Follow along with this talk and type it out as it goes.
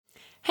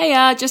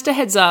Hey, just a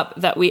heads up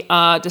that we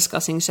are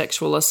discussing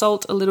sexual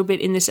assault a little bit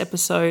in this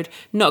episode,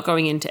 not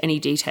going into any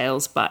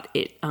details, but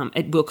it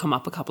will come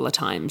up a couple of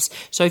times.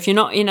 So if you're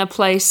not in a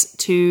place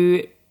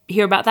to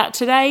hear about that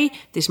today,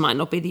 this might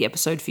not be the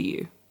episode for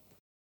you.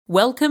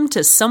 Welcome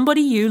to Somebody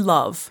You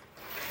Love,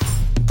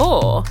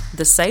 or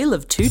The Sale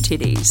of Two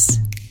Titties.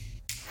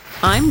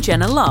 I'm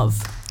Jenna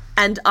Love.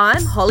 And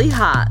I'm Holly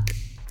Hart.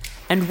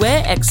 And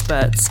we're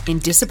experts in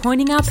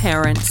disappointing our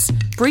parents,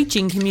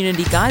 breaching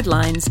community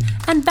guidelines,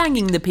 and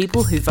banging the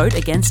people who vote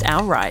against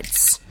our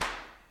rights.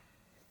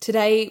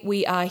 Today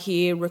we are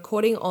here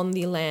recording on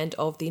the land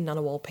of the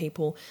Ngunnawal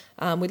people.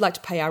 We'd like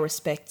to pay our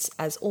respects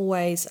as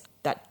always.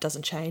 That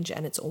doesn't change,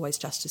 and it's always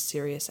just as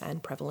serious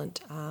and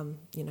prevalent.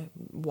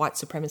 White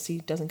supremacy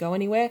doesn't go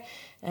anywhere,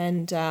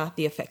 and the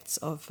effects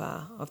of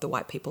the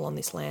white people on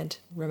this land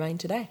remain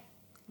today.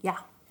 Yeah.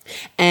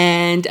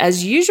 And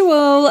as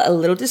usual, a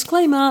little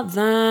disclaimer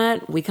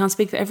that we can't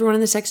speak for everyone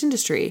in the sex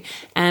industry.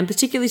 And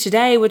particularly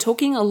today, we're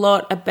talking a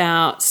lot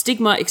about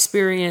stigma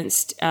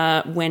experienced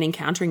when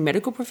encountering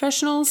medical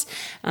professionals.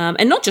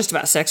 And not just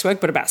about sex work,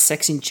 but about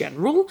sex in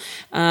general.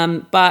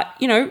 But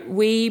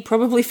we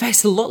probably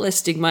face a lot less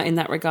stigma in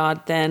that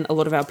regard than a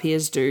lot of our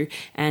peers do,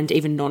 and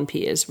even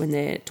non-peers when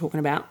they're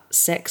talking about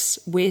sex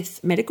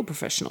with medical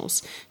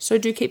professionals. So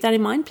do keep that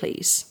in mind,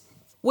 please.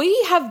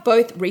 We have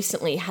both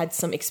recently had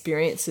some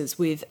experiences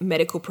with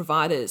medical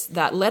providers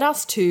that led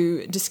us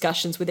to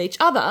discussions with each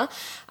other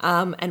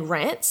and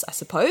rants, I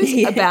suppose,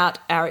 about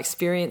our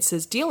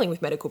experiences dealing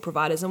with medical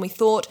providers. And we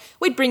thought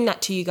we'd bring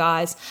that to you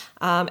guys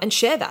and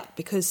share that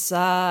because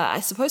I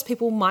suppose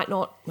people might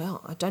not,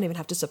 I don't even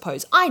have to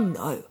suppose. I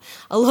know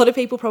a lot of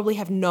people probably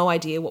have no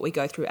idea what we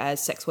go through as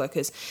sex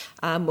workers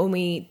when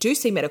we do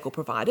see medical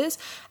providers.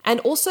 And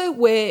also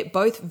we're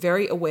both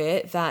very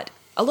aware that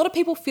a lot of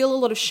people feel a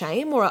lot of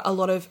shame or a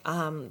lot of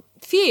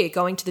fear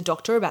going to the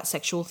doctor about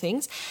sexual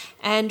things,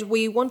 and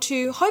we want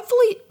to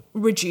hopefully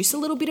reduce a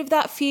little bit of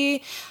that fear.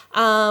 We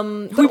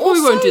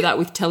probably won't do that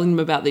with telling them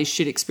about these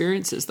shit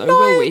experiences, though,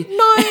 will we?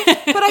 No,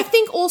 but I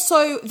think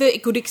also the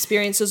good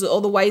experiences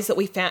or the ways that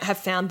we have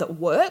found that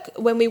work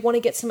when we want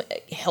to get some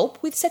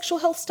help with sexual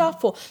health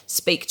stuff or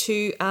speak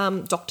to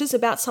doctors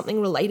about something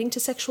relating to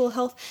sexual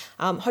health.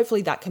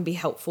 Hopefully that can be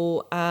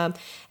helpful.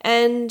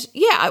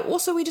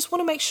 Also we just want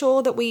to make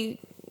sure that we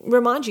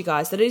remind you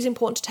guys that it is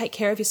important to take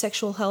care of your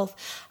sexual health,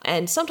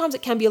 and sometimes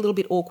it can be a little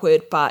bit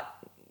awkward, but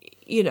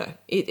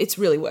it's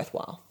really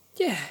worthwhile.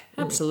 Yeah,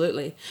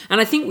 absolutely.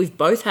 And I think we've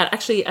both had,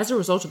 actually, as a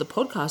result of the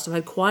podcast, I've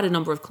had quite a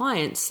number of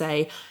clients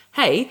say,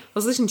 hey, I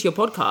was listening to your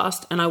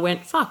podcast and I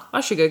went, fuck, I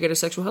should go get a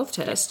sexual health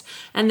test.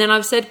 And then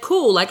I've said,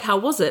 cool, like, how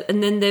was it?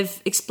 And then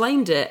they've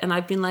explained it and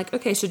I've been like,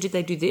 okay, so did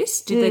they do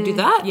this? Did they do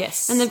that?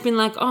 Yes. And they've been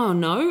like, oh,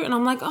 no. And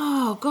I'm like,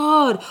 oh,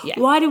 God,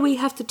 why do we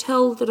have to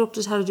tell the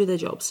doctors how to do their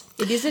jobs?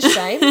 It is a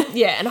shame.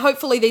 Yeah, and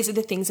hopefully these are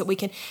the things that we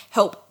can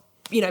help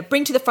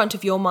bring to the front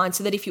of your mind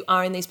so that if you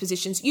are in these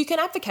positions, you can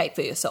advocate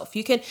for yourself.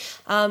 You can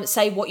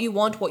say what you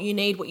want, what you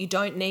need, what you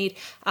don't need,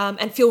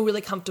 and feel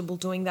really comfortable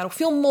doing that, or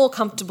feel more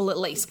comfortable at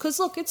least. Because,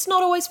 look, it's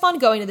not always fun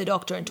going to the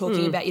doctor and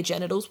talking about your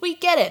genitals. We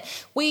get it.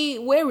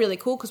 We're really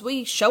cool because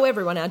we show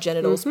everyone our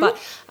genitals, but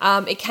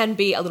it can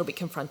be a little bit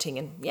confronting,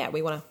 and,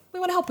 we want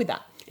to help with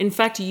that. In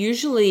fact,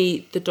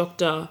 usually the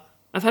doctor...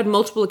 I've had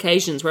multiple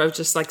occasions where I've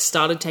just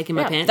started taking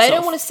my pants off. They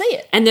don't want to see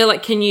it. And they're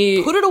like, can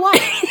you... Put it away.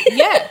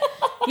 Yeah.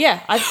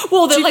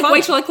 They're like,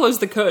 wait till I close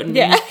the curtain.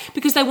 Yeah.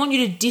 Because they want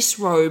you to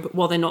disrobe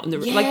while they're not in the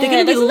room. Yeah, they're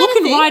going to be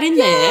looking right in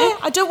there.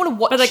 I don't want to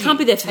watch. But they can't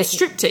be there for the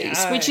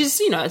striptease, which is,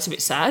 it's a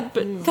bit sad,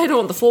 but they don't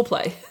want the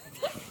foreplay.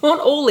 They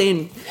want all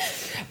in.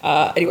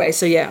 Anyway,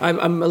 so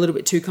I'm a little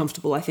bit too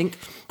comfortable, I think.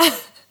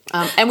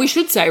 And we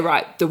should say,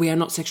 that we are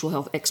not sexual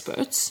health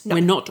experts. No.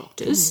 We're not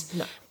doctors.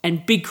 No.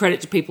 And big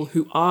credit to people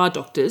who are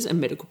doctors and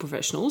medical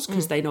professionals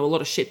because they know a lot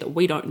of shit that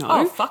we don't know.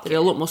 Oh, fuck. They do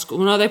a lot more school.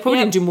 No, they probably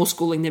didn't do more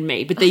schooling than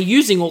me, but they're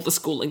using all the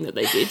schooling that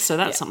they did, so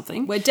that's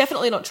something. We're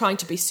definitely not trying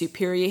to be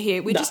superior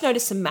here. We just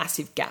noticed some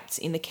massive gaps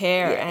in the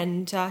care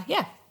and,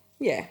 Yeah.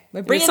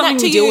 We're bringing that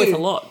to you. Deal with a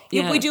lot.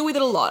 Yeah. We deal with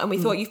it a lot, and we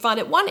thought you'd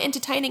find it, one,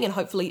 entertaining and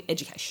hopefully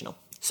educational.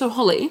 So,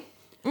 Holly,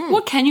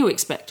 what can you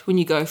expect when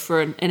you go for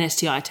an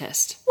STI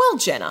test? Well,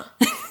 Jenna...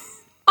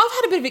 I've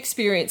had a bit of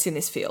experience in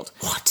this field.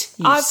 What?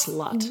 You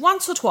slut.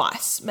 Once or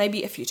twice,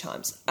 maybe a few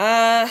times.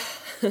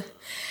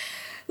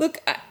 Look,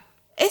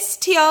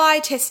 STI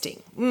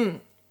testing.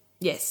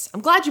 Yes,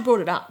 I'm glad you brought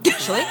it up,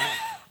 actually.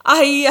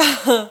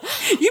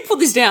 You put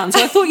this down,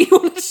 so I thought you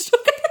wanted to talk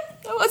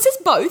about it. It says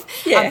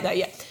both.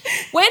 Yeah.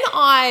 When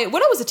I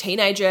was a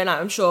teenager, and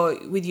I'm sure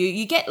with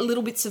you get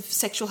little bits of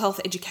sexual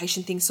health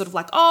education things, sort of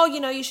like,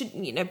 you should,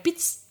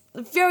 bits,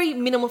 very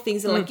minimal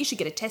things that are like, you should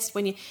get a test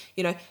when you,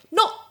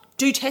 not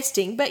do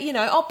testing, but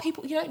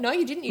people, no,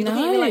 you didn't. You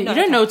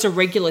don't know it's a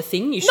regular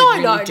thing. You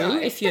should do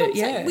if you.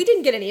 We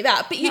didn't get any of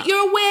that, but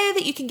you're aware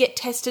that you can get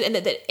tested and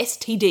that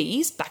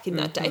STDs back in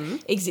that day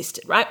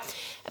existed, right?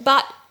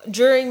 But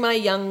during my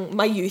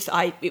youth,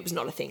 it was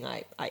not a thing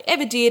I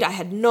ever did. I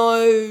had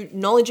no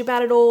knowledge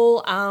about it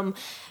all,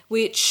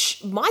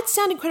 which might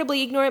sound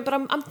incredibly ignorant, but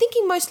I'm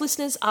thinking most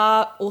listeners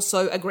are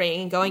also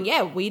agreeing and going,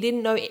 yeah, we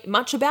didn't know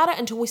much about it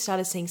until we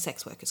started seeing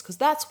sex workers, because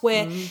that's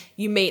where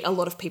you meet a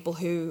lot of people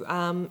who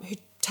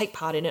take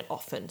part in it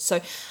often.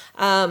 So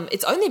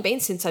it's only been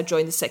since I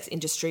joined the sex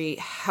industry,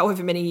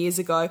 however many years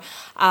ago,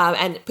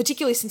 and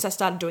particularly since I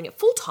started doing it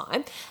full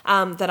time,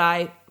 that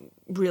I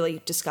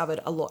really discovered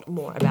a lot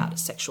more about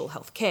sexual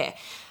health care.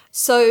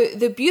 So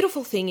the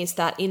beautiful thing is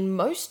that in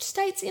most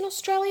states in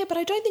Australia, but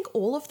I don't think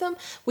all of them,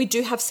 we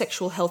do have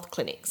sexual health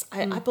clinics.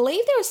 I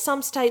believe there are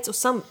some states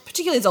or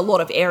particularly there's a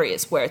lot of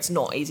areas where it's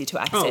not easy to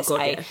access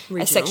a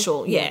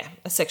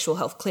sexual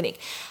health clinic.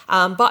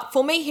 But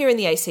for me here in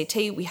the ACT,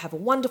 we have a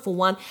wonderful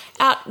one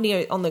out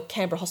near on the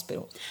Canberra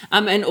Hospital.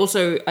 And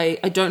also, I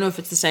don't know if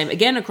it's the same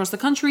again across the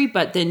country,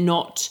 but they're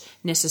not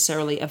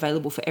necessarily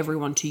available for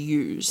everyone to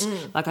use.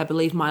 Like I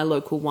believe my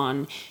local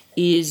one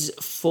is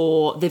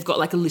they've got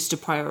like a list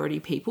of priority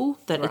people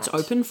that it's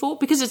open for,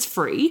 because it's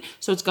free,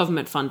 so it's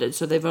government funded,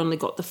 so they've only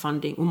got the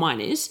funding, well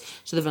mine is,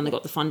 so they've only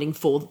got the funding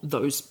for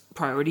those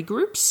priority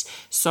groups.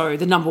 So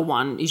the number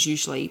one is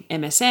usually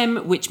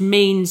MSM, which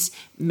means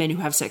men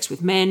who have sex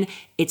with men.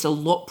 It's a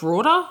lot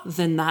broader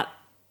than that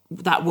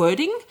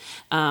wording,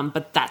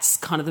 but that's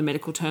kind of the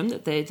medical term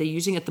that they're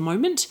using at the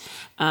moment.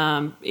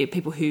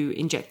 People who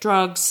inject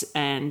drugs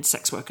and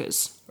sex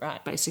workers,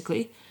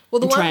 basically.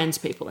 Well, trans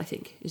people, I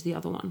think, is the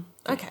other one.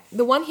 Okay.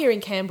 The one here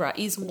in Canberra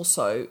is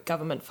also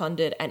government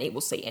funded, and it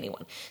will see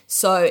anyone.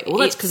 So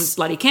that's because it's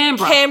bloody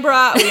Canberra.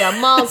 Canberra, we are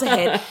miles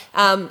ahead.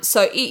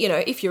 So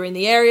if you're in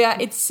the area,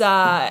 it's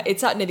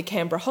out near the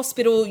Canberra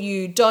Hospital.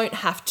 You don't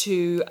have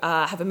to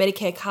have a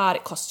Medicare card.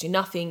 It costs you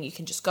nothing. You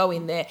can just go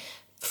in there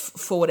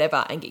for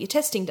whatever and get your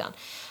testing done.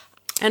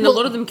 And a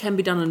lot of them can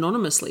be done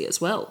anonymously as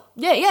well.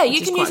 Yeah.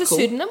 You can use a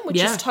pseudonym, which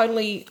is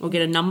totally... Or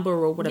get a number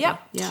or whatever.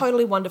 Yeah,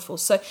 totally wonderful.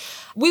 So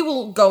we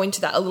will go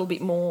into that a little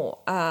bit more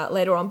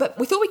later on. But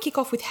we thought we'd kick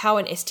off with how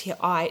an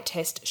STI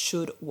test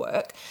should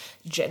work,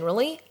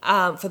 generally,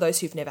 for those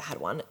who've never had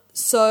one.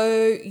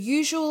 So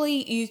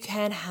usually you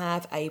can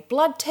have a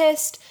blood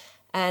test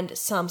and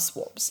some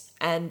swabs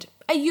and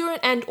a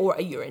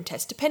urine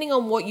test, depending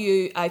on what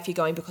if you're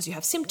going because you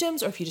have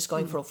symptoms or if you're just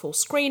going for a full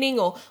screening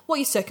or what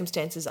your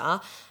circumstances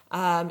are.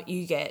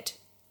 You get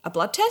a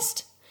blood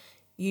test,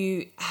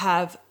 you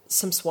have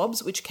some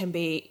swabs, which can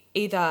be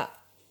either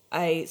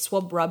a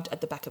swab rubbed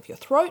at the back of your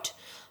throat,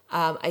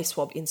 a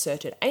swab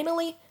inserted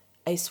anally,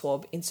 a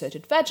swab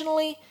inserted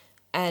vaginally,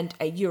 and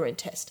a urine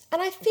test.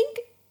 And I think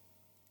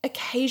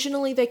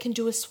occasionally they can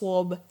do a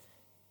swab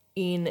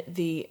in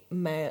the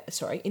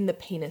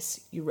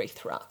penis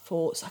urethra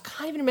so I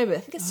can't even remember. I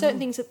think there's certain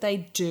things that they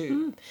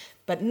do,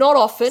 but not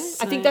often.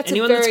 So I think that's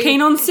anyone that's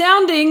keen on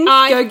sounding,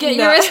 go get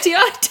your STI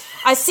test.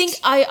 I think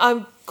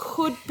I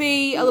could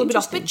be a little bit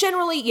off, but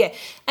generally, yeah.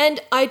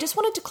 And I just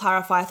wanted to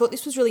clarify, I thought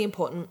this was really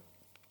important.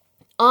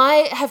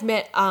 I have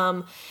met,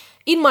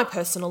 in my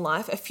personal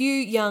life, a few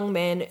young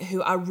men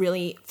who are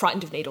really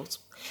frightened of needles.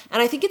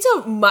 And I think it's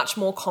a much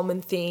more common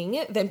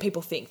thing than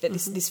people think, that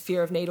this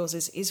fear of needles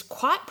is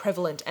quite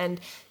prevalent. And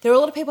there are a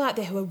lot of people out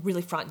there who are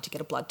really frightened to get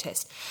a blood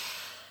test.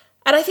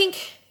 And I think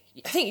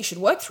you should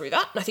work through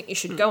that. And I think you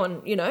should go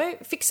and,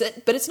 fix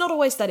it. But it's not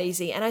always that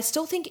easy. And I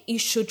still think you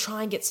should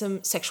try and get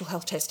some sexual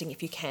health testing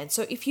if you can.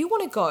 So if you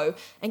want to go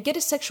and get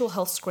a sexual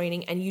health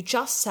screening and you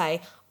just say,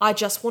 I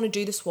just want to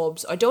do the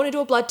swabs, I don't want to do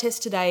a blood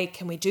test today,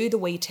 can we do the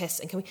wee test,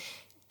 and can we...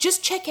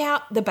 Just check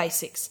out the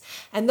basics.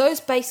 And those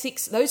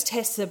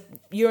tests, the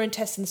urine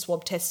tests and the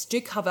swab tests,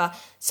 do cover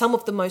some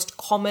of the most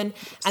common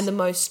and the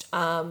most,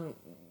 the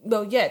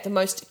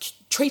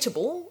most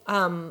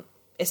treatable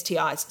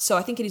STIs. So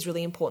I think it is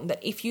really important that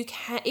if you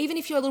can, even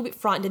if you're a little bit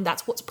frightened and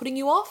that's what's putting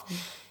you off,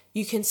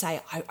 you can say,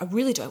 I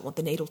really don't want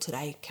the needle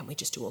today. Can we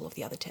just do all of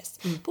the other tests?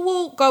 But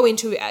we'll go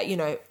into,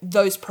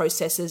 those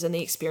processes and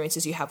the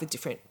experiences you have with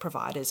different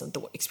providers and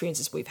the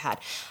experiences we've had.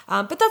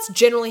 But that's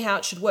generally how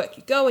it should work.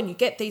 You go and you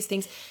get these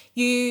things.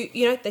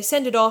 They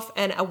send it off,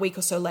 and a week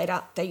or so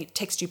later, they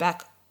text you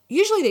back.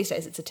 Usually these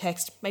days it's a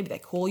text. Maybe they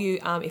call you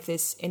if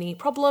there's any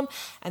problem,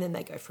 and then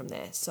they go from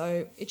there.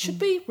 So it should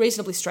be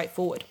reasonably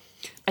straightforward.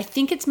 I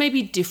think it's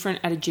maybe different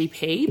at a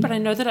GP, but I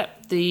know that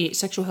at the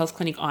sexual health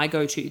clinic I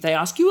go to, they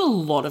ask you a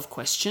lot of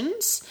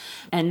questions,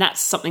 and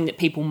that's something that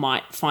people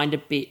might find a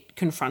bit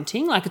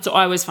confronting. I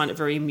always find it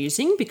very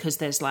amusing because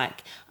there's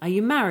like, are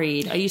you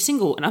married? Are you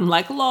single? And I'm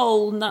like,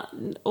 lol, not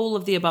all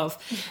of the above.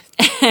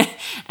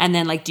 And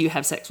then like, do you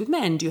have sex with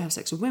men? Do you have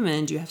sex with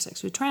women? Do you have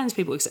sex with trans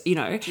people? Do you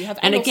have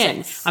and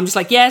again, sex? I'm just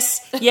like,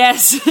 yes,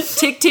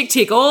 tick, tick,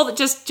 tick, all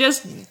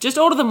just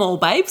order them all,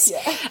 babes.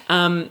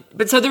 Yeah.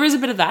 But so there is a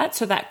bit of that.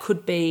 So that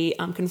could be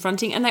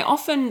confronting. And they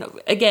often,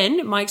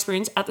 again, my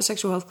experience at the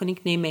sexual health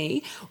clinic near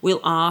me,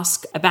 will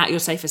ask about your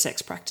safer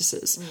sex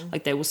practices.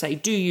 Like they will say,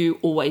 do you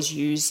always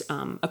use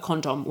a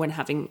condom when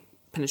having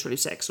penetrative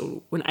sex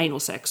or when anal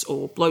sex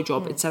or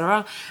blowjob,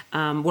 etc.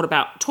 What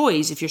about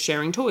toys? If you're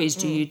sharing toys,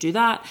 do you do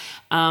that?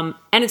 And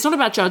it's not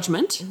about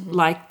judgment.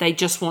 Like they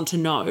just want to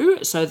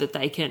know so that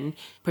they can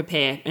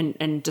prepare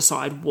and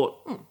decide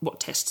what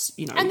tests,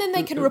 and then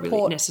they can are report,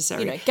 really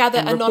necessary. Gather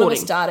and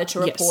anonymous reporting. data to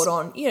report Yes.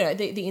 on,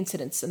 the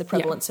incidence and the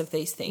prevalence of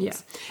these things.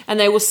 Yeah. And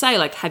they will say,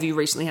 like, have you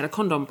recently had a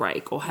condom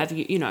break, or have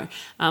you,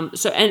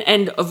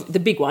 and of the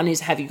big one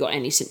is, have you got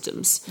any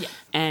symptoms? Yeah.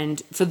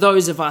 And for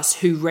those of us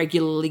who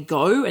regularly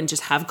go and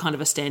just have kind of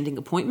a standing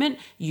appointment,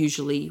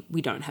 usually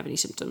we don't have any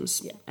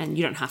symptoms, and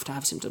you don't have to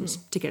have symptoms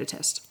to get a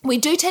test. We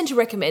do tend to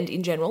recommend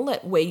in general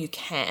that where you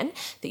can,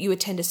 that you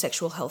attend a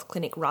sexual health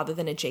clinic rather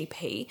than a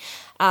GP,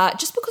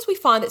 just because we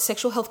find that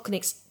sexual health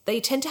clinics, they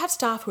tend to have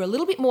staff who are a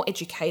little bit more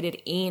educated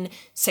in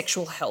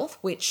sexual health,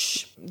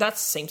 which that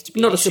seems to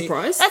be Not an a issue.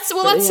 surprise.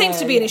 That seems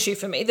to be an issue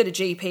for me, that a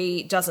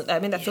GP doesn't. I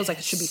mean, that feels like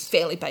it should be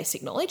fairly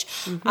basic knowledge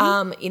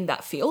in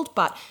that field.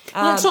 But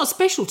Well, it's not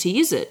specialty,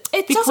 is it?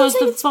 it Because doesn't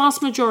seem the it's-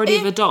 vast majority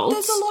of adults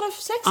there's a lot of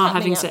sex are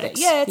happening having out sex.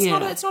 there. Yeah,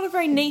 Yeah. it's not a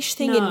very niche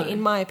thing No.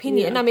 in my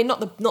opinion. Yeah. I mean, not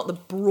the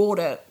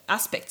broader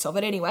aspects of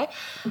it anyway.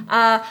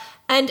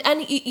 And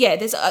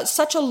there's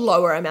such a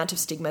lower amount of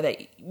stigma that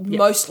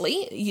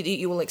mostly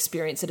you will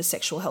experience at a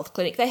sexual health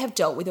clinic. They have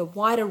dealt with a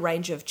wider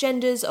range of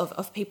genders,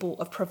 of people,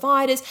 of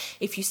providers.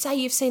 If you say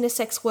you've seen a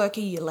sex worker,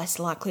 you're less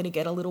likely to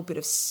get a little bit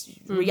of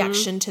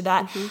reaction to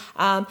that.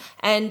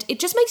 And it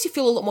just makes you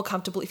feel a lot more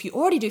comfortable. If you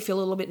already do feel a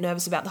little bit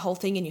nervous about the whole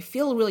thing and you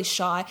feel really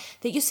shy,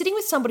 that you're sitting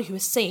with somebody who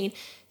has seen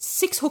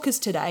 6 hookers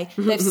today.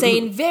 They've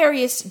seen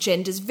various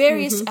genders,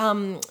 various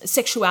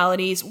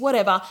sexualities,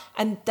 whatever,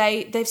 and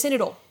they've seen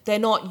it all. They're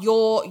not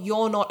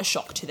you're not a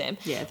shock to them.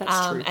 Yeah,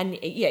 that's true. And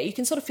you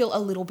can sort of feel a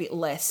little bit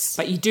less.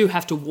 But you do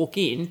have to walk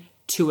in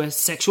to a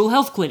sexual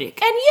health clinic.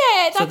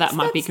 And So that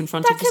might be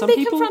confronting for some That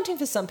can be people. confronting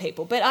for some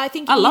people, but I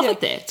think I love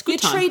it there. It's a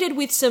good You're time. treated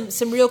with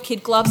some real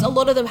kid gloves. A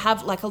lot of them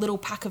have like a little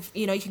pack of,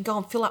 you can go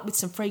and fill up with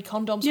some free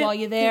condoms Yeah. while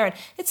you're there, and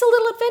it's a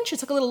little adventure.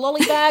 It's like a little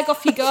lolly bag.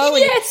 Off you go.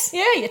 Yes.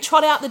 And you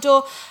trot out the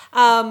door.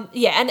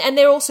 And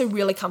they're also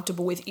really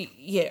comfortable with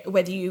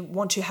whether you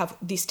want to have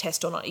this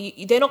test or not.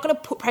 They're not going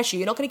to put pressure.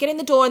 You're not going to get in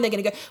the door and they're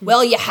going to go,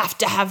 well, you have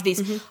to have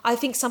this. I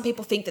think some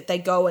people think that they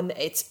go and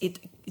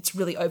it's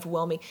really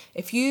overwhelming.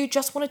 If you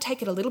just want to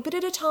take it a little bit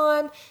at a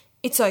time,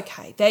 it's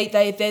okay.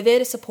 They're there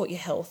to support your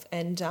health,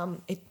 and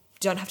you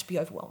don't have to be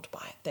overwhelmed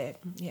by it.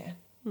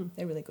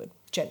 They're really good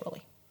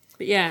generally.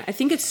 But yeah, I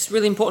think it's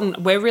really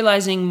important. We're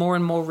realizing more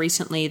and more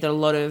recently that a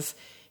lot of,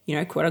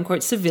 quote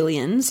unquote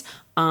civilians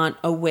aren't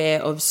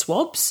aware of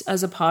swabs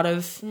as a part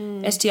of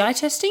STI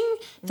testing,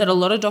 that a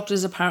lot of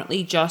doctors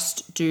apparently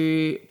just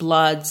do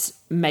bloods,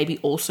 maybe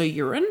also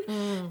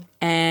urine.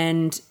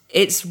 And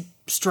it's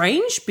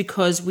strange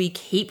because we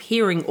keep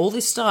hearing all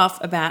this stuff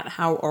about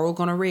how oral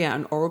gonorrhea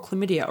and oral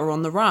chlamydia are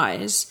on the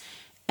rise,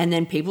 and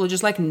then people are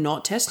just like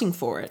not testing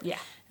for it. Yeah.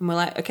 And we're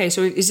like, okay,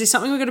 so is this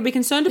something we're going to be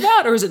concerned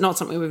about, or is it not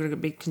something we're going to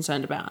be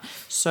concerned about?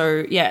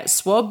 So, yeah,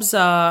 swabs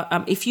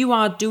are, if you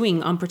are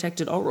doing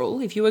unprotected oral,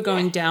 if you are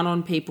going down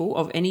on people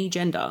of any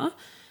gender,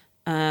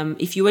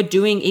 if you are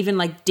doing even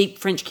like deep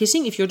French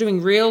kissing, if you're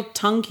doing real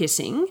tongue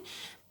kissing,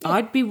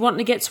 I'd be wanting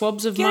to get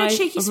swabs of my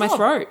swab.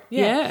 throat.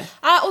 Yeah.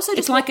 Also,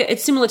 It's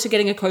it's similar to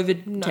getting a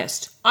COVID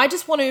test. I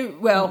just want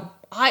to,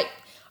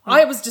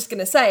 I was just going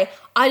to say,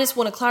 I just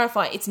want to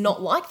clarify, it's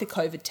not like the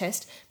COVID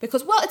test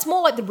because, it's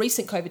more like the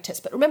recent COVID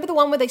test. But remember the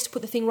one where they used to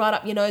put the thing right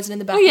up your nose and in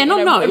the back?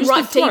 It was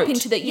right the deep throat.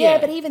 into the, Yeah.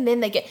 But even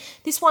then they get,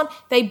 this one,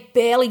 they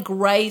barely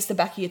graze the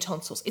back of your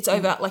tonsils. It's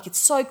over, it's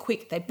so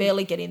quick, they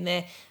barely get in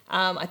there.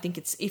 I think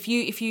it's, if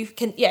you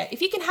can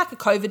hack a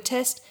COVID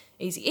test,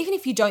 easy. Even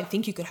if you don't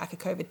think you could hack a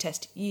COVID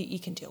test, you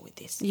can deal with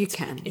this. You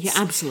can. You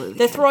absolutely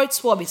The can. throat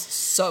swab is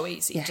so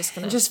easy. Yeah,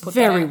 Just put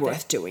very that out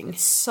worth there. doing.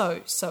 It's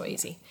so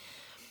easy.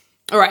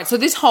 All right, so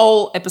this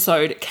whole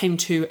episode came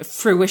to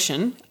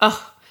fruition.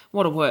 Oh,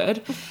 what a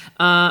word.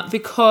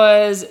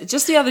 Because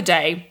just the other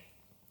day,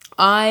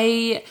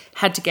 I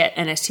had to get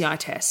an STI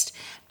test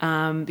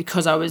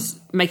because I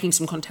was making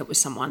some contact with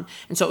someone.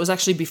 And so it was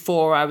actually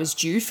before I was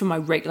due for my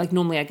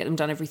normally I get them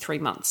done every 3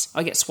 months.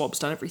 I get swabs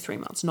done every 3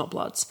 months, not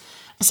bloods.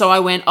 So I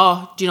went,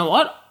 do you know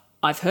what?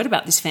 I've heard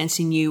about this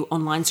fancy new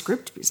online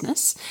script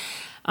business.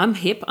 I'm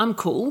hip, I'm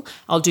cool,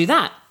 I'll do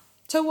that.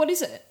 So what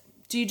is it?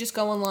 Do you just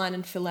go online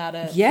and fill out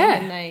a Yeah.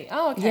 thing and they...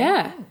 Oh, okay.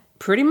 Yeah,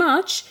 pretty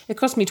much. It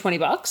cost me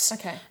 $20.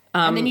 Okay.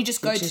 And then you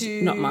just go which is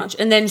to... not much.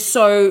 And then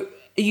so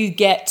you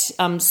get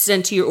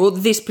sent to or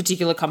this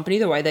particular company,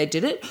 the way they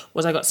did it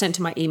was I got sent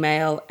to my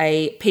email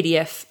a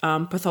PDF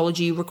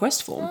pathology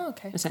request form,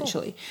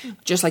 essentially,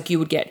 just like you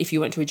would get if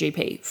you went to a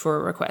GP for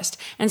a request.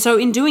 And so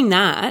in doing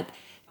that,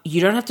 you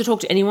don't have to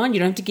talk to anyone. You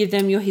don't have to give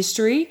them your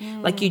history.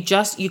 Like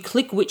you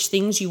click which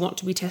things you want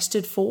to be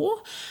tested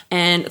for.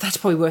 And that's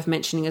probably worth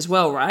mentioning as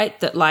well, right?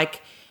 That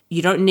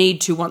you don't need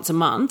to once a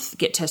month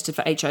get tested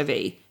for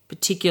HIV,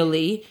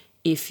 particularly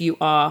if you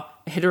are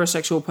a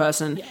heterosexual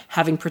person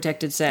having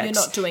protected sex. You're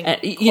not doing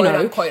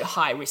quote-unquote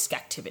high-risk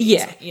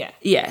activities.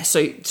 Yeah.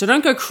 So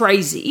don't go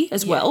crazy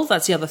as well.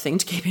 That's the other thing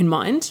to keep in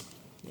mind.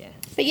 Yeah.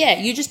 But yeah,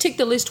 you just tick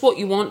the list what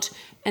you want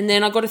And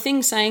then I got a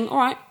thing saying, all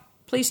right,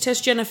 please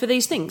test Jenna for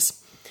these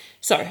things.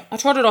 So I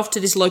trotted off to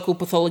this local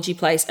pathology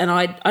place, and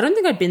I don't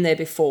think I'd been there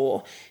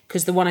before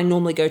because the one I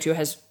normally go to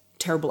has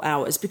terrible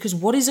hours, because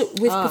what is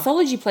it with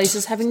pathology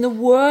places having the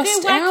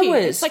worst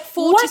hours? It's like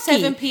 4 to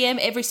 7 p.m.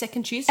 every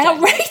second Tuesday.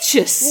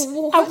 Outrageous.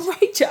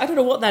 Outrageous. I don't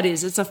know what that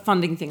is. It's a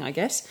funding thing, I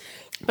guess.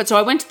 But so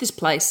I went to this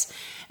place,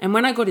 and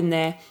when I got in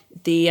there,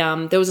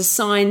 there was a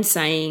sign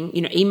saying,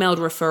 emailed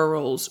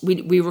referrals.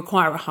 We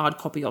require a hard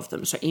copy of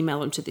them, so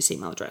email them to this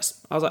email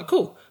address. I was like,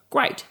 cool,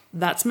 great,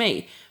 that's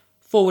me.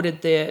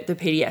 Forwarded the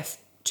PDF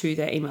to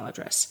their email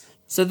address.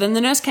 So then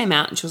the nurse came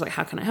out and she was like,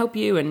 how can I help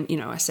you? And,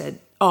 I said,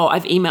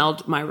 I've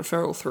emailed my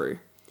referral through.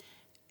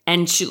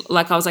 And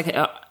I was like,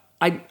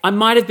 I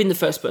might have been the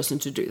first person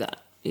to do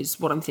that, is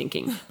what I'm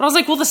thinking. But I was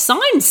like, well, the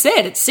sign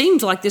said it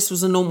seemed like this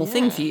was a normal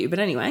thing for you. But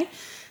anyway,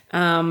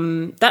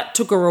 that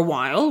took her a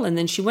while. And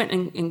then she went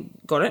and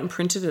got it and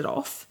printed it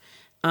off.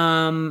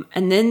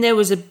 And then there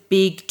was a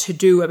big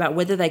to-do about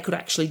whether they could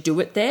actually do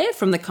it there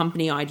from the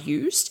company I'd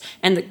used.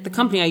 And the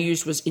company I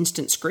used was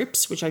Instant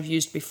Scripts, which I've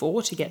used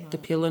before to get the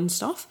pill and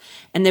stuff.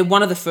 And they're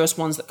one of the first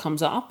ones that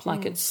comes up,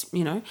 it's,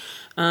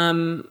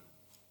 and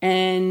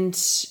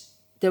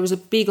there was a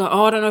big,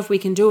 I don't know if we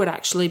can do it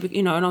actually, but,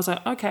 and I was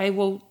like, okay,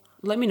 well,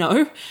 let me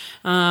know.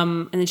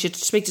 And then she had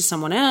to speak to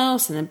someone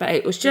else, and then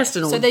it was just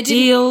an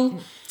ordeal.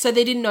 So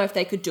they didn't know if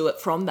they could do it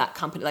from that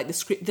company, like the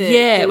script.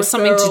 It was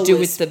something to do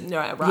with the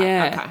right.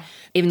 Yeah. Okay.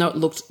 Even though it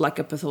looked like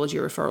a pathology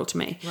referral to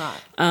me. Right.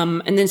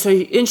 And then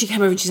and she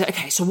came over and she said,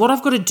 okay, so what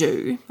I've got to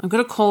do, I've got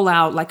to call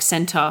our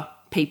centre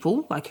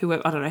people,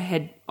 whoever, I don't know,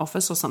 head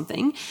office or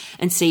something,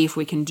 and see if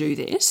we can do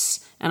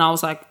this. And I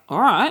was like,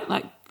 all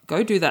right,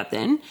 go do that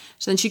then.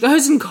 So then she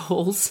goes and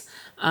calls.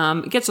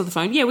 Gets on the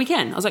phone. Yeah, we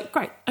can. I was like,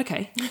 great.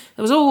 Okay. There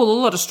was all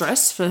a lot of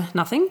stress for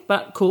nothing,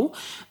 but cool.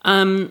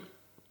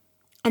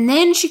 And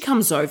then she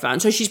comes over,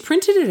 and so she's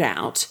printed it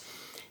out.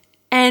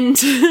 And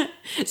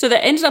so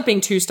there ended up being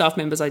 2 staff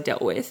members I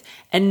dealt with,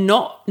 and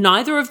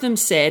neither of them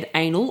said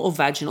anal or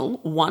vaginal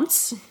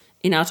once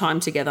in our time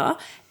together.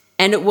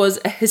 And it was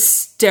a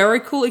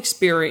hysterical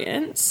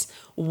experience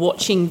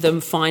watching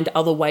them find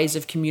other ways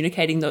of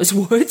communicating those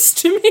words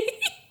to me.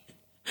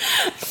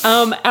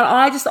 And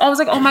I was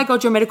like, oh my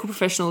God, you're medical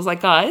professionals. Like,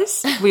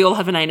 guys, we all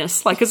have an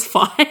anus. It's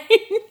fine.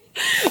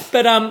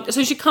 But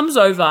so she comes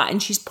over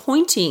and she's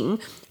pointing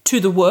to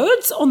the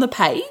words on the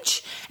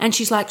page, and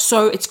she's like,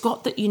 so it's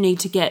got that you need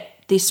to get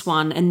this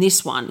one and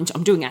this one. And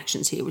I'm doing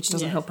actions here, which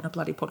doesn't help in a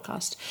bloody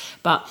podcast.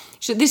 But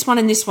she said, this one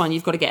and this one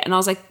you've got to get. And I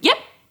was like, yep.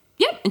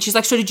 And she's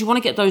like, so did you want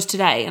to get those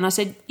today? And I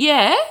said,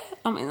 yeah.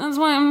 I mean, that's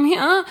why I'm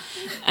here.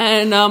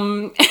 And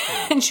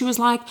and she was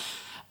like,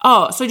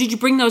 oh, so did you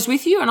bring those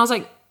with you? And I was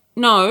like,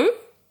 no,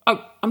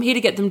 I'm here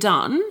to get them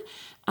done.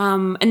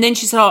 And then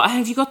she said, oh,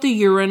 have you got the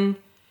urine?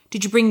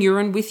 Did you bring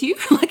urine with you?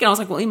 And I was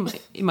like, well,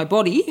 in my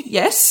body,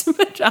 yes,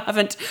 but I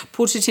haven't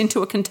put it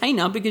into a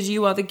container because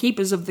you are the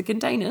keepers of the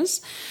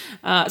containers.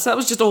 So that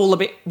was just all a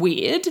bit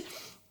weird.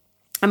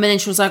 And then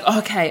she was like,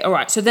 okay, all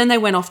right. So then they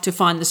went off to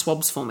find the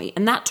swabs for me,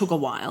 and that took a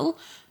while.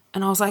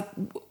 And I was like,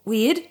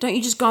 weird. Don't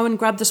you just go and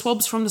grab the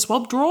swabs from the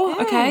swab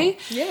drawer? Okay.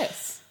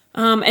 Yes.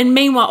 And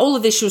meanwhile, all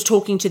of this, she was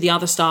talking to the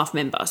other staff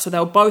member. So they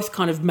were both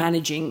kind of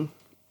managing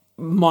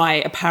my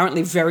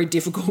apparently very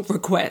difficult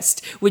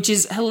request, which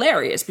is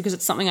hilarious because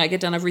it's something I get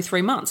done every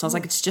 3 months. I was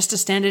like, it's just a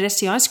standard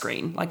STI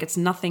screen. It's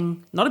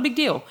nothing, not a big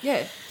deal.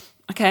 Yeah.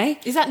 Okay.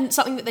 Is that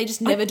something that they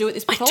just never do at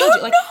this pathology?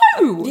 I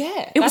don't know.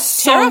 Yeah. It was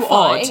so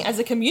terrifying odd. as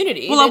a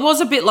community. Well, I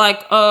was a bit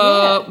like,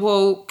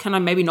 well, can I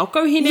maybe not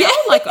go here now?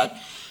 Yeah.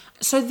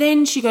 So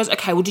then she goes,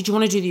 okay, well, did you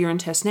want to do the urine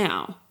test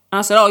now? And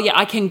I said, oh, yeah,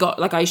 I can go.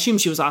 I assume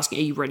she was asking,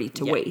 are you ready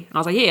to wee? And I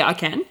was like, yeah, I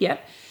can. Yeah.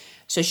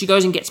 So she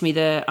goes and gets me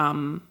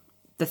the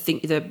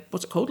thing,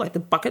 what's it called? The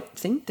bucket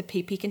thing? The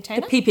PP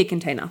container? The PP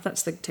container.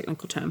 That's the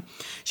technical term.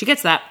 She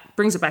gets that,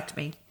 brings it back to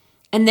me.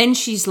 And then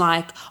she's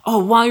like,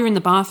 oh, while you're in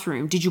the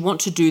bathroom, did you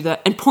want to do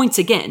and points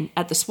again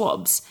at the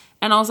swabs.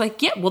 And I was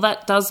like, yeah, well,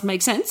 that does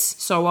make sense.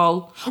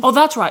 So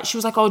that's right. She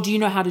was like, oh, do you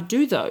know how to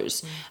do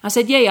those? I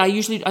said, yeah, I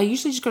usually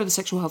just go to the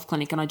sexual health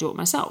clinic and I do it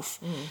myself.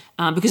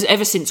 Because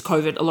ever since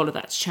COVID, a lot of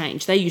that's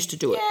changed. They used to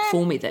do it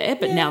for me there,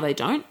 but now they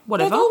don't.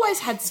 Whatever. They've always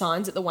had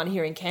signs at the one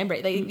here in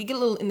Canberra. You get a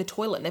little in the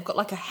toilet and they've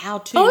got a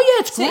how-to. Oh,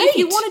 yeah, it's so great. if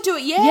you want to do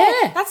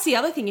it, that's the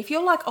other thing. If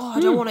you're like, oh, I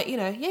don't want to, you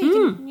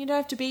don't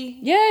have to be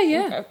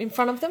in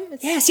front of them.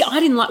 See, I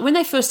didn't when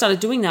they first started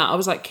doing that, I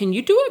was like, can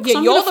you do it?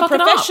 Yeah, you're the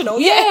professional.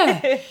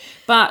 Yeah.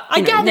 But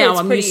now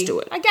I'm used to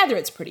it. I gather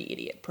it's pretty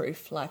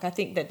idiot-proof. I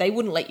think that they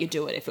wouldn't let you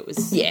do it if it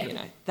was,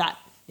 that.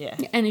 Yeah.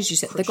 And as you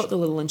said, they've got the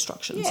little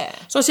instructions. Yeah.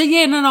 So I said,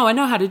 no, I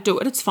know how to do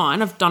it. It's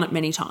fine. I've done it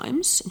many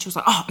times. And she was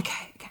like, oh,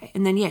 okay.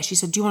 And then, she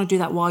said, do you want to do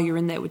that while you're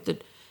in there with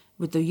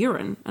the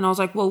urine? And I was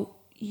like, well,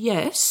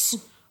 yes.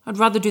 I'd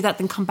rather do that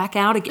than come back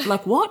out again.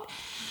 What?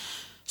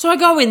 So I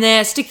go in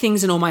there, stick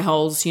things in all my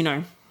holes,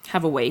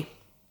 have a wee.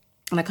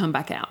 And I come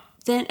back out.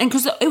 Then, and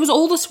because it was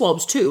all the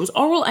swabs too, it was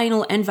oral,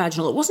 anal and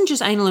vaginal. It wasn't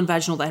just anal and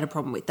vaginal they had a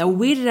problem with. They were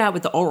weirded out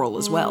with the oral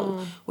as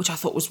well, which I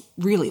thought was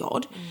really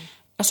odd.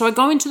 So I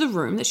go into the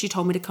room that she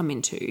told me to come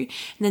into,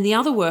 and then the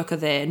other worker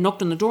there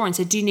knocked on the door and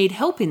said, "Do you need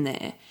help in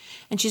there?"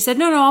 And she said,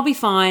 no, I'll be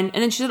fine.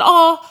 And then she said,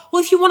 "Oh,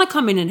 well, if you want to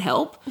come in and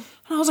help."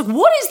 And I was like,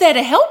 what is there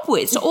to help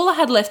with? So all I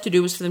had left to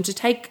do was for them to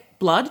take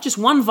blood, just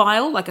one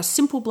vial, like a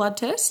simple blood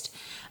test,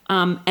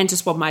 and to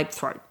swab my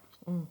throat.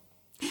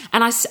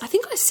 And I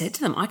think I said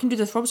to them, I can do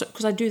the throat swab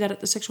because I do that at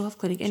the sexual health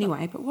clinic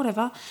anyway, but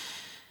whatever.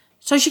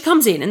 So she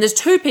comes in and there's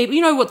two people,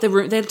 you know what,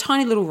 they're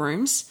tiny little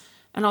rooms.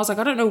 And I was like,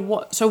 I don't know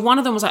what. So one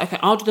of them was like, okay,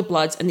 I'll do the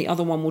bloods and the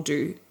other one will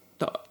do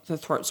the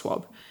throat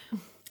swab.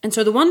 And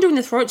so the one doing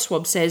the throat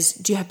swab says,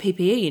 "Do you have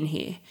PPE in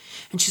here?"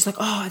 And she's like,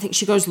 "Oh, I think,"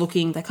 she goes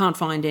looking. They can't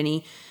find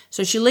any.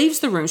 So she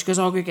leaves the room. She goes,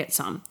 "I'll go get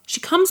some." She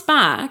comes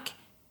back,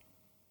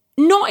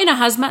 not in a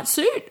hazmat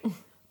suit,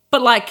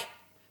 but like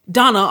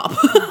done up.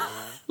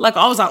 Like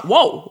I was like,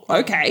 whoa,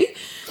 okay.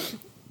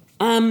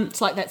 It's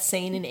like that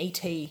scene in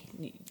E.T.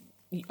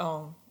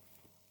 Oh,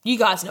 you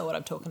guys know what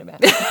I'm talking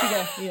about.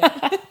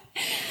 Yeah.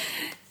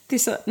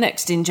 This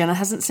next in Jenna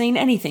hasn't seen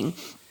anything.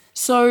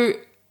 So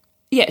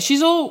yeah,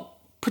 she's all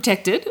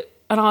protected,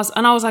 and I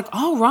was like,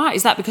 oh right,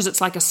 is that because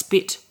it's like a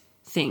spit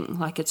thing,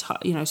 like it's,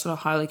 you know, sort of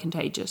highly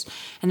contagious?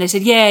 And they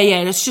said, yeah,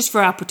 it's just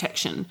for our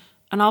protection.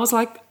 And I was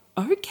like,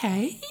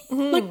 okay,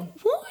 like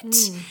what?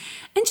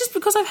 And just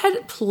because I've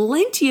had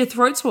plenty of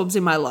throat swabs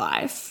in my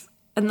life,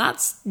 and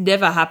that's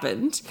never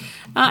happened,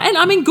 and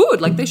I mean,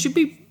 good, like they should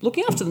be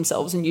looking after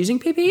themselves and using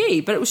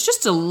PPE, but it was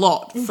just a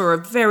lot for a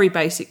very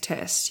basic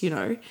test, you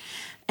know.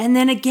 And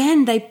then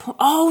again,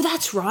 oh,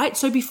 that's right.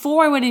 So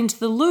before I went into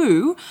the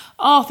loo,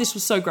 oh, this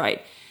was so great.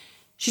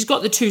 She's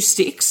got the two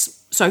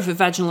sticks, so for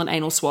vaginal and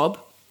anal swab.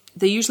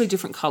 They're usually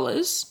different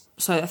colours.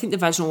 So I think the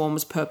vaginal one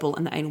was purple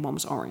and the anal one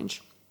was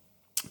orange.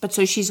 But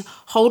so she's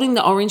holding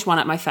the orange one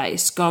at my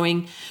face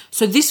going,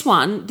 so this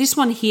one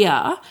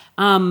here,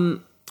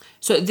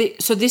 so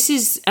this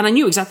is, and I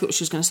knew exactly what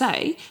she was going to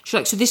say. She's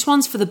like, so this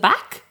one's for the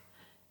back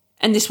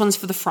and this one's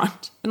for the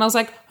front. And I was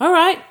like, all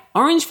right,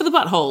 orange for the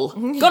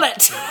butthole. Got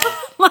it.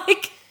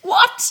 Like,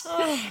 what?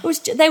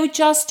 They were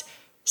just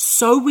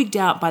so wigged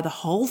out by the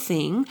whole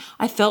thing.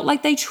 I felt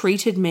like they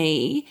treated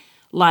me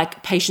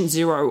like patient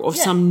zero of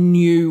some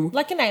new...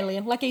 Like an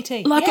alien, like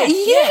E.T. Like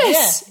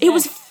yes. It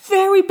was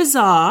very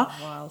bizarre.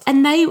 Wild.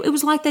 And it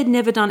was like they'd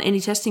never done any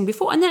testing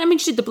before. And then, I mean,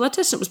 she did the blood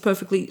test and it was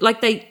perfectly...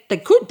 Like, they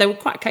were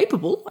quite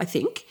capable, I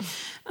think.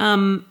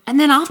 And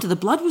then after the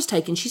blood was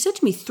taken, she said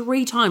to me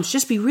 3 times,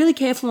 just be really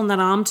careful on that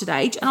arm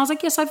today. And I was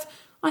like, yes,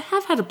 I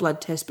have had a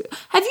blood test. But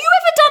have you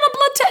ever done a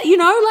blood test? You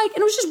know, like,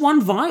 and it was just one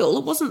vial.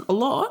 It wasn't a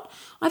lot.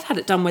 I've had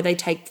it done where they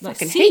take like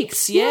fucking 6,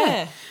 heaps.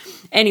 Yeah.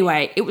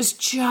 Anyway, it was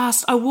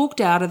just, I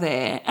walked out of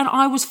there and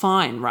I was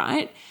fine,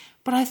 right?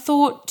 But I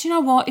thought, do you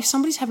know what? If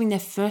somebody's having their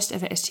first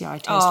ever STI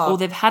test or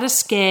they've had a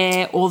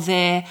scare or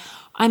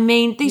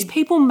these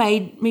people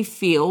made me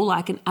feel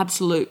like an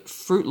absolute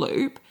Fruit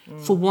Loop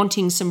for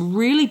wanting some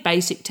really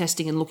basic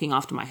testing and looking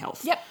after my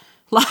health. Yep.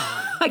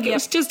 Like it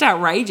was just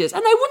outrageous.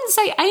 And they wouldn't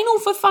say anal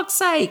for fuck's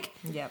sake.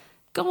 Yep.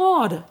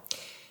 God.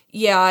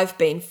 Yeah, I've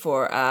been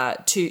for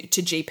to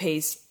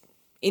GPs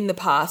in the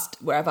past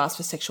where I've asked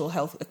for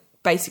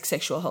basic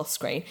sexual health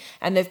screen,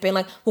 and they've been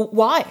like, well,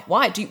 why?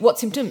 What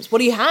symptoms? What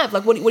do you have?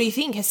 Like, what do you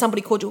think? Has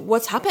somebody called you?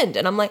 What's happened?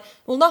 And I'm like,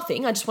 well,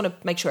 nothing. I just want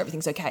to make sure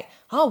everything's okay.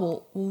 Oh,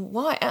 well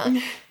why?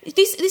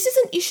 This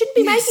isn't, you shouldn't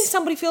be making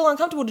somebody feel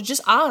uncomfortable to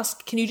just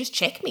ask, can you just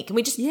check me? Can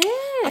we just,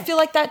 I feel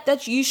like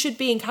that you should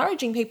be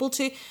encouraging people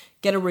to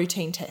get a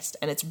routine test,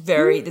 and it's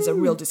there's a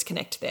real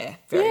disconnect there.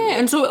 Very weird.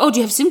 And so, do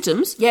you have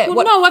symptoms? Yeah.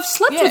 Well, no, I've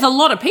slept with a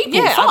lot of people.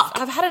 Yeah, Fuck.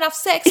 I've had enough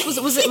sex.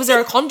 Was there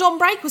a condom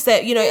break? Was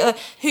there,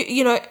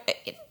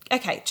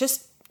 okay,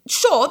 just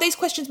sure, these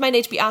questions may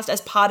need to be asked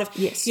as part of,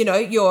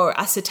 your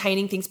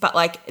ascertaining things, but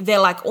like they're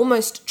like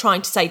almost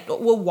trying to say,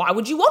 well, why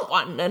would you want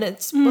one? And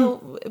it's,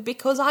 well,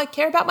 because I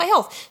care about my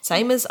health.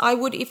 Same as I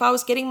would if I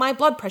was getting my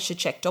blood pressure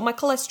checked or my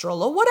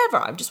cholesterol or whatever.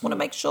 I just want to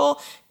make sure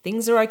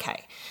things are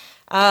okay.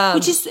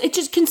 Which is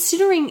just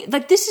considering,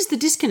 like, this is the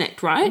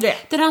disconnect, right? Yeah.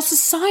 That our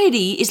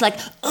society is like,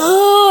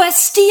 oh,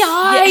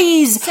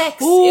 STIs. Sex.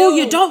 Oh,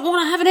 you don't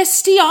want to have an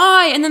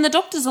STI. And then the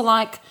doctors are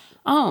like,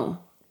 oh,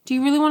 do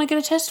you really want to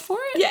get a test for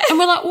it? Yeah. And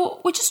we're like,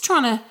 well, we're just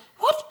trying to,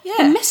 what? Yeah.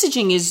 The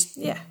messaging is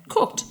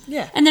cooked.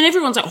 Yeah. And then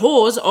everyone's like,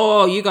 whores,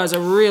 oh, you guys are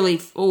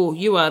really,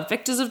 you are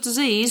vectors of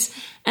disease.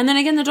 And then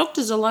again, the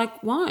doctors are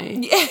like, why?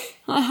 Yeah.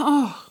 Like,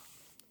 oh.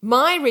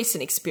 My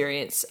recent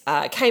experience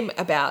came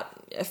about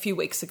a few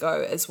weeks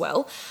ago as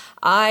well.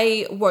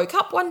 I woke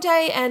up one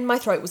day and my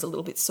throat was a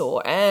little bit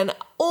sore, and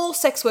all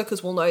sex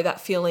workers will know that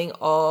feeling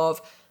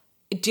of,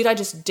 did I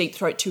just deep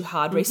throat too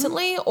hard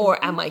recently,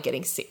 or am I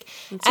getting sick?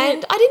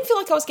 And I didn't feel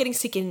like I was getting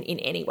sick in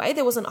any way.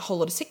 There wasn't a whole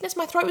lot of sickness.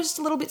 My throat was just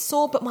a little bit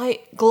sore, but my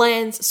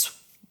glands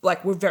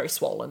were very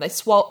swollen. They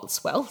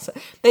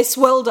they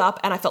swelled up,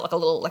 and I felt like a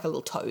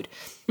little toad.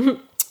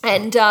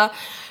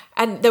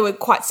 And they were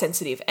quite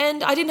sensitive.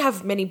 And I didn't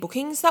have many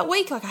bookings that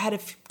week. Like I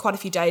had quite a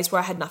few days where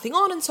I had nothing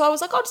on. And so I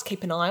was like, I'll just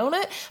keep an eye on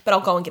it. But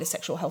I'll go and get a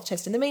sexual health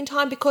test in the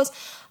meantime because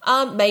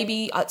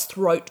maybe it's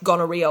throat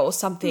gonorrhea or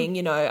something,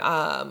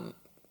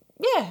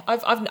 yeah,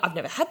 I've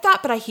never had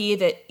that, but I hear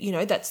that,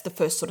 that's the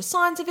first sort of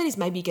signs of it is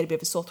maybe you get a bit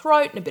of a sore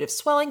throat and a bit of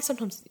swelling.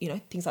 Sometimes,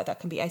 things like that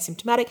can be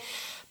asymptomatic.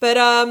 But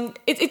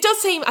it does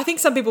seem, I think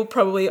some people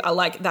probably are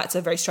like, that's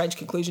a very strange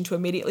conclusion to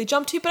immediately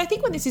jump to. But I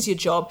think when this is your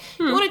job,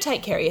 you want to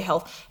take care of your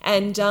health.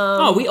 And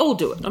we all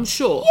do it, I'm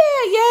sure.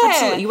 Yeah.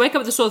 Absolutely. You wake up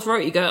with a sore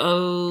throat, you go,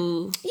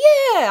 oh.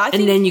 Yeah.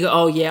 And then you go,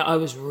 oh, yeah, I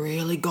was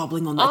really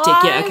gobbling on that dick.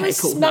 Yeah, okay,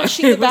 cool.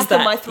 Smashing the back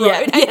of my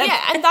throat.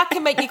 And that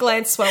can make your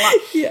glands swell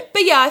up. Yeah.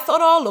 But yeah, I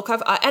thought, oh, look,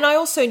 and I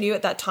also knew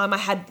at that time I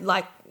had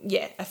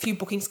a few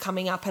bookings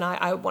coming up, and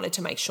I wanted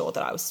to make sure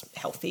that I was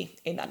healthy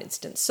in that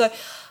instance.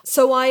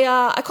 So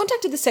I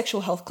contacted the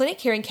Sexual Health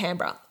Clinic here in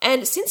Canberra,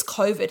 and since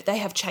COVID, they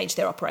have changed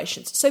their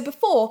operations. So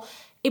before,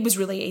 it was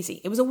really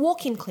easy. It was a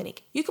walk-in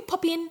clinic. You could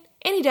pop in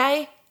any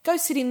day, go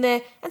sit in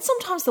there, and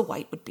sometimes the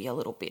wait would be a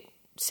little bit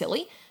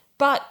silly.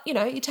 But,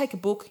 you take a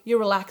book, you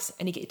relax,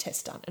 and you get your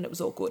test done, and it was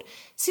all good.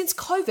 Since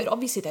COVID,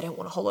 obviously they don't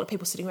want a whole lot of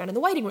people sitting around in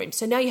the waiting room,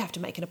 so now you have to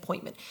make an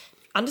appointment.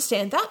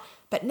 Understand that,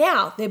 but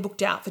now they're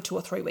booked out for 2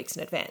 or 3 weeks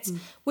in advance,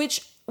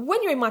 which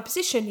when you're in my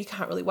position, you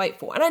can't really wait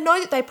for. And I know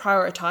that they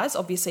prioritise,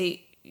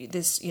 obviously,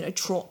 there's,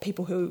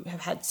 people who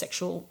have had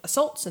sexual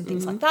assaults and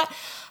things like that.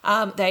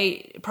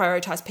 They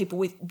prioritise people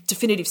with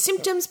definitive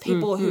symptoms,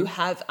 people who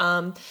have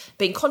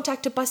been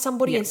contacted by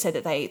somebody and said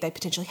that they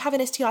potentially have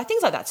an STI,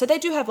 things like that. So they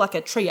do have like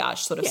a triage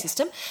sort of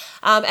system.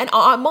 And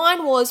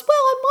mine was, well,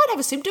 I might have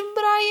a symptom,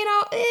 but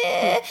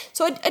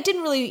So I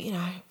didn't really,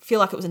 feel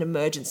like it was an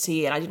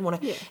emergency, and I didn't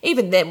want to,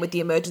 even then with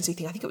the emergency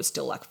thing, I think it was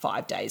still like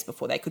 5 days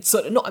before they could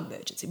sort of, not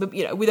emergency, but,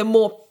 with a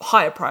more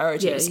higher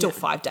priority, it was still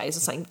 5 days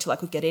or something till I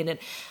could get in, and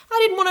I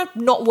didn't want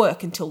to not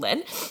work until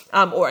then,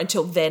 or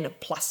until then,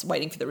 plus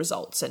waiting for the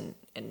results and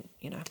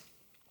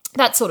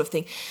that sort of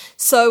thing.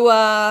 So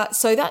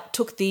that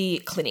took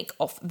the clinic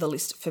off the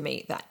list for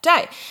me that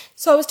day.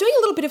 So I was doing a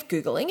little bit of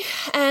Googling,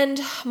 and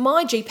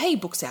my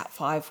GP books out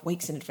 5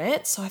 weeks in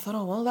advance. So I thought,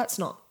 oh, well, that's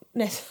not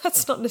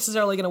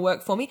necessarily going to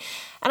work for me.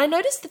 And I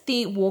noticed that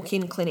the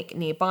walk-in clinic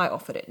nearby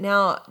offered it.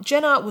 Now,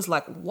 Jenna was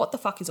like, what the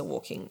fuck is a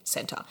walk-in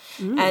centre?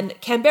 And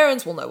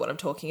Canberrans will know what I'm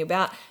talking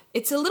about.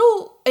 It's a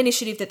little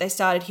initiative that they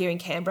started here in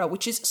Canberra,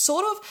 which is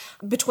sort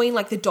of between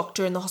like the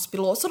doctor and the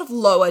hospital, or sort of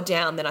lower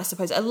down than, I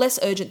suppose, a less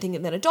urgent thing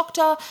than a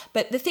doctor,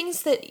 but the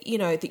things that,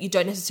 that you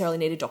don't necessarily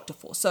need a doctor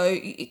for. So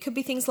it could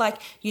be things like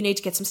you need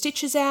to get some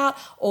stitches out,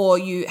 or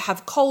you have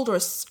a cold or a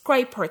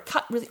scrape or a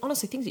cut, really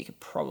honestly things that you could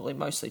probably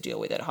mostly deal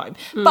with at home.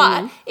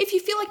 But if you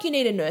feel like you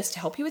need a nurse to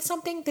help you with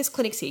something, there's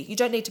clinics here. You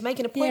don't need to make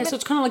an appointment. Yeah, so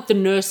it's kind of like the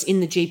nurse in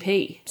the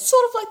GP.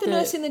 Sort of like the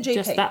nurse in the GP.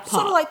 Just that part.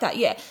 Sort of like that,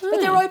 yeah. But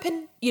they're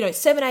open,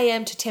 7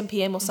 a.m. to 10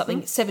 p.m. or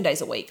something, 7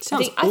 days a week.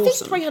 Sounds I think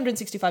awesome.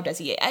 365 days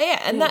a year.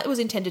 Yeah, and that was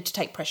intended to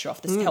take pressure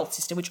off the health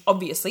system, which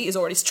obviously is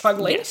already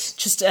struggling,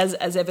 just as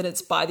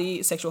evidenced by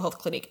the Sexual Health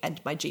Clinic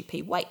and my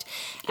GP wait,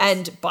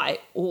 and by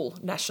all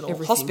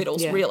national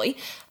hospitals, really.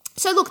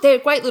 So look, they're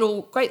great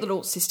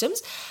little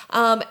systems,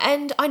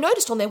 and I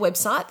noticed on their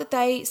website that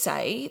they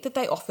say that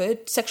they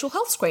offered sexual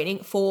health screening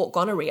for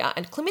gonorrhea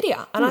and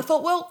chlamydia, and I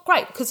thought, well,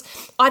 great, because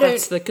I don't.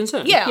 That's the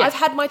concern. Yeah, I've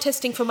had my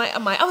testing for my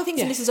other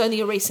things, and this is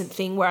only a recent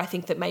thing where I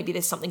think that maybe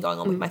there's something going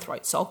on with my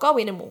throat, so I'll go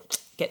in and we'll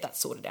get that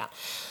sorted out.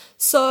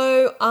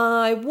 So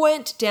I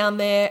went down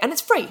there, and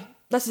it's free.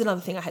 This is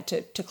another thing I had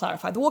to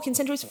clarify. The walk-in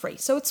centre is free,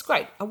 so it's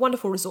great, a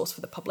wonderful resource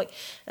for the public,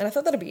 and I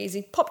thought that'd be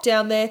easy. Pop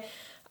down there.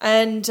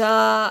 And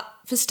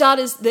for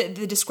starters,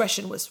 the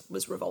discretion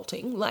was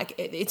revolting. Like,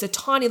 it's a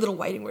tiny little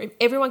waiting room.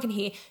 Everyone can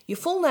hear your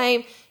full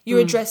name, your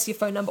address, your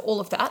phone number,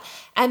 all of that.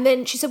 And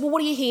then she said, well,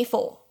 what are you here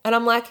for? And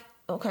I'm like,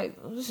 okay,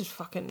 this is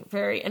fucking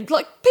very... And,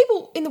 like,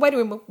 people in the waiting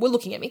room were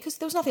looking at me because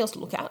there was nothing else to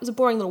look at. It was a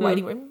boring little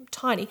waiting room,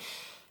 tiny.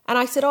 And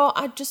I said, oh,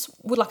 I just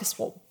would like a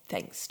swab.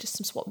 Thanks, just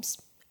some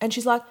swabs. And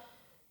she's like,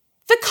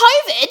 for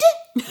COVID?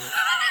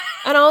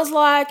 And I was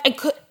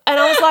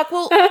like,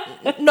 well,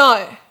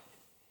 no.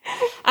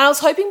 And I was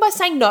hoping by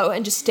saying no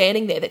and just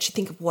standing there that she'd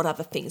think of what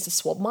other things a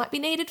swab might be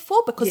needed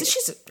for, because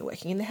she's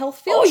working in the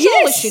health field.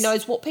 Surely she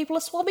knows what people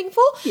are swabbing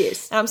for.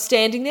 Yes. And I'm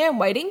standing there and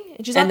waiting.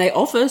 And she's they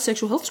offer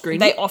sexual health screening.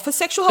 They offer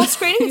sexual health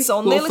screening. It's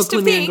on their list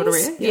of things.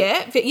 And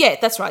gonorrhea, yeah,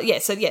 that's right. Yeah,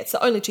 so it's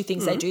the only 2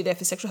 things they do there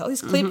for sexual health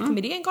is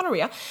chlamydia and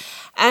gonorrhea.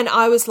 And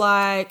I was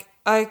like,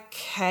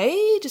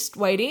 okay, just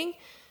waiting.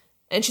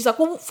 And she's like,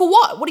 well, for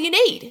what? What do you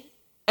need?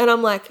 And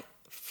I'm like,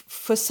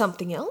 for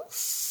something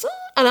else?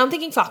 And I'm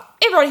thinking, fuck,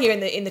 everyone here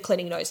in the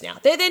clinic knows now.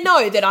 They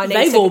know that I need...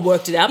 They've all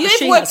worked it out, but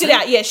they've worked it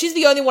out. Yeah, she's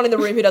the only one in the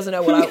room who doesn't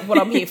know what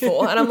I'm here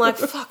for. And I'm like,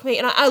 fuck me.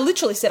 And I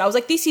literally said, I was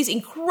like, this is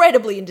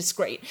incredibly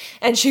indiscreet.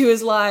 And she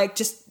was like,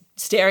 just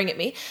staring at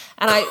me.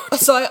 And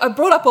I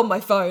brought up on my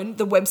phone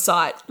the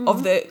website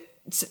of the,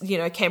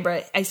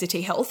 Canberra ACT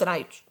Health, and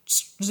I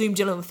zoomed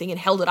in on the thing and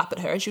held it up at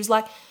her. And she was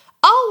like,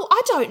 oh,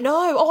 I don't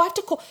know. Oh, I have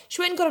to call.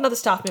 She went and got another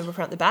staff member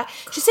from the back.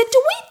 She said,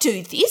 do we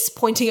do this?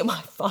 Pointing at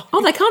my phone.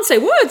 Oh, they can't say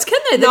words, can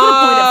they? They're going to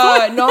point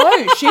at phone.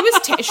 No,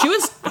 she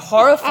was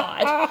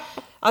horrified.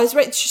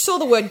 She saw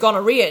the word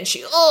gonorrhea and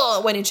she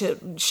went into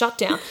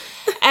shutdown.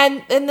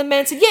 And the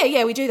man said,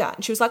 yeah, we do that.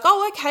 And she was like,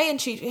 oh, okay.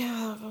 And she,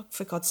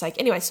 for God's sake.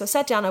 Anyway, so I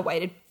sat down, I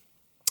waited.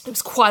 It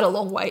was quite a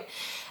long wait.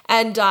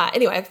 And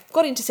anyway, I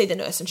got in to see the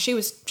nurse, and she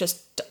was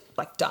just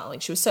like darling.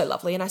 She was so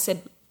lovely. And I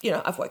said,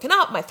 I've woken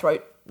up, my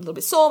throat a little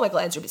bit sore, my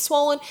glands are a bit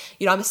swollen.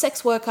 I'm a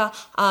sex worker,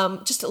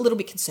 just a little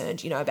bit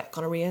concerned, about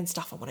gonorrhea and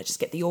stuff. I want to just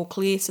get the all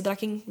clear so that I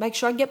can make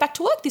sure I can get back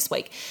to work this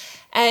week.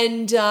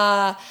 And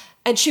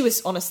she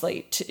was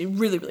honestly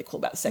really, really cool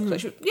about the sex.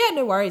 She was,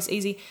 no worries,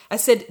 easy. I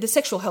said, the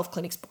sexual health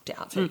clinic's booked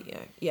out for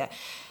yeah.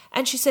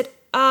 And she said,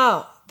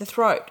 the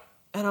throat.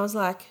 And I was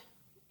like,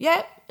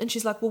 yeah. And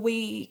she's like, well,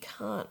 we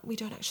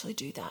don't actually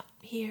do that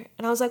here.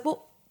 And I was like,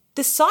 well,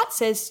 the site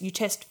says you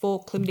test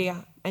for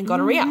chlamydia and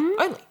gonorrhea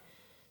only.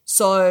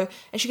 So,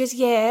 and she goes,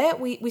 yeah,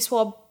 we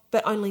swab,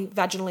 but only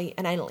vaginally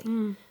and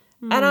anally.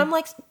 And I'm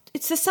like,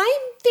 it's the same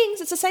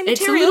things, it's the same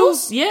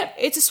materials.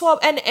 It's a swab,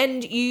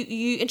 and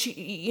you and she,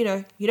 you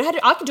know how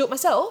to. I can do it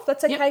myself.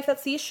 That's okay if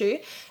that's the issue.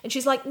 And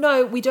she's like,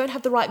 no, we don't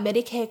have the right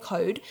Medicare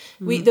code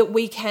that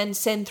we can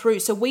send through.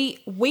 So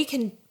we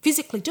can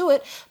physically do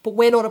it, but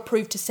we're not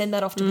approved to send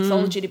that off to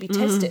pathology to be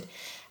tested.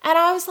 And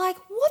I was like,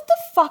 what the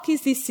fuck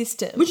is this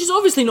system? Which is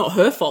obviously not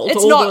her fault.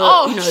 It's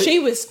not. She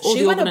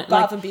went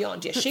above and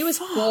beyond. Yeah, she was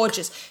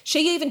gorgeous.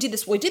 She even did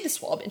this. We did the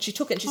swab, and she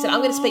took it. And she said, I'm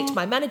going to speak to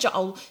my manager.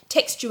 I'll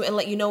text you and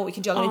let you know what we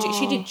can do. I'm going to do.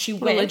 She did. She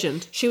went. A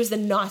legend. She was the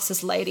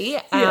nicest lady.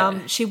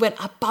 She went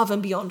above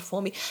and beyond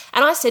for me.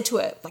 And I said to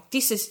her, like,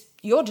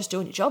 you're just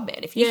doing your job,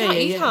 man. If you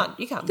can't.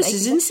 This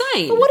is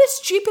insane. But what a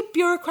stupid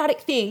bureaucratic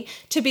thing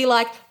to be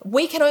like,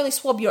 we can only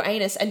swab your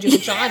anus and your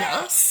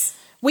vagina.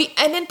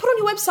 And then put on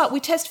your website, we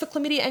test for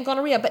chlamydia and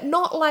gonorrhea, but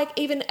not like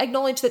even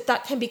acknowledge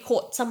that can be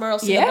caught somewhere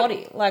else in the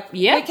body. Like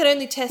we can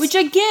only test. Which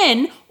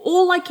again,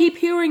 all I keep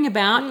hearing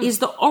about is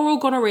the oral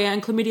gonorrhea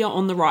and chlamydia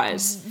on the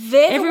rise.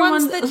 They're the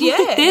ones that,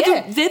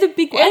 they're the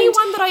big ones.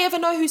 Anyone that I ever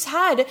know who's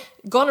had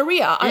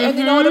gonorrhea, I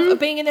only know it of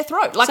being in their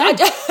throat. Like, Same.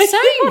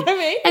 You know what I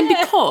mean? And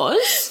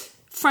because,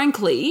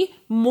 frankly,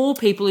 more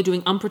people are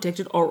doing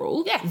unprotected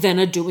oral than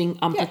are doing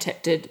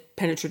unprotected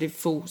penetrative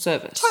full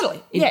service.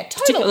 Totally. Totally.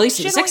 Particularly, at least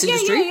in the sex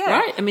industry,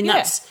 right? I mean,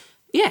 that's...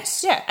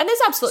 Yes. Yeah, and there's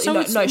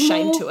absolutely no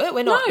shame to it.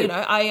 We're not,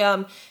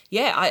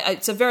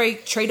 it's a very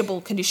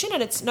treatable condition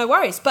and it's no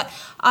worries. But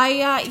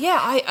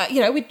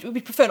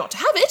we'd prefer not to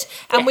have it,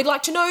 and we'd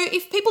like to know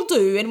if people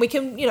do, and we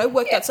can,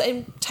 work that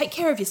and take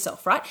care of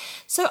yourself, right?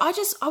 So I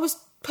was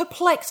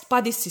perplexed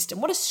by this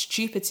system. What a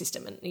stupid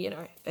system, and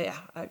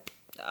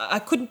I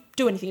couldn't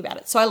do anything about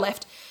it, so I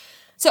left.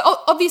 So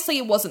obviously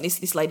it wasn't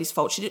this lady's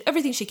fault. She did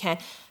everything she can.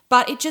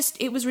 But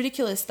it was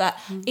ridiculous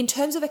that in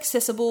terms of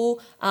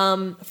accessible,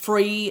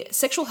 free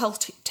sexual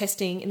health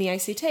testing in the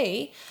ACT,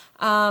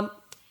 and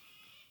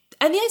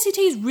the ACT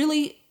is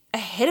really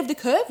ahead of the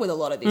curve with a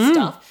lot of this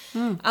stuff.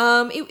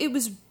 It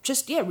was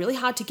just, really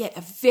hard to get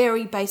a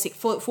very basic,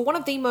 for one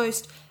of the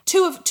most,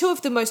 two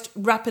of the most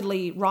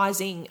rapidly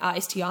rising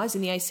STIs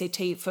in the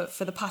ACT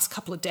for the past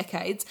couple of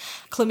decades,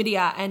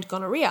 chlamydia and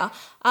gonorrhea,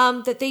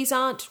 that these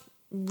aren't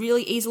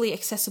really easily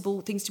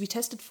accessible things to be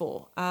tested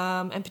for,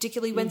 and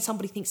particularly when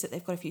somebody thinks that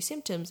they've got a few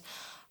symptoms,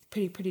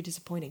 pretty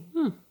disappointing.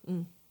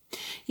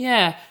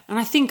 Yeah, and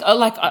I think,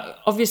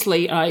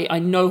 obviously, I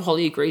know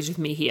Holly agrees with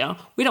me here.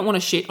 We don't want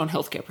to shit on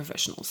healthcare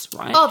professionals,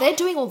 right? Oh, they're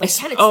doing all they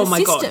can. It's oh the my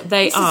system. God,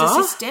 they this are. This is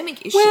a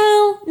systemic issue.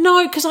 Well,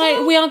 no, because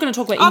we are going to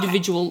talk about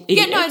individual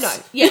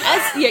idiots. You're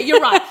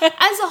right.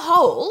 As a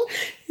whole,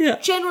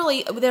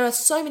 generally, there are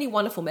so many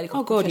wonderful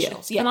medical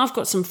professionals. And I've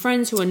got some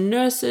friends who are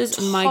nurses,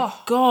 and my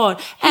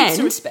God. And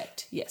some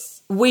respect,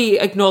 yes. We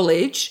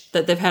acknowledge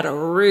that they've had a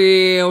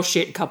real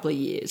shit couple of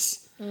years.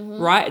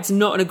 Right? It's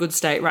not in a good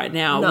state right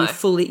now. No. We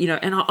fully,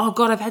 and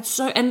I've had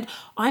and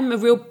I'm a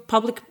real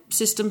public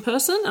system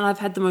person, and I've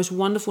had the most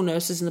wonderful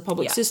nurses in the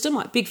public system,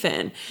 like big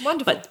fan.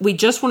 Wonderful. But we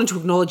just wanted to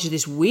acknowledge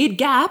this weird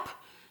gap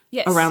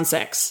around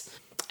sex.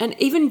 And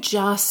even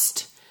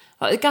just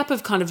a gap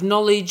of kind of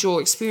knowledge or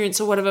experience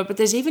or whatever, but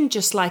there's even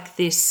just like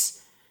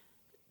this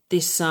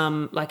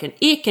like an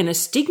ick and a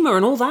stigma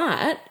and all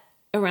that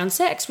around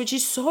sex, which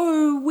is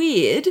so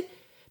weird.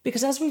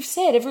 Because as we've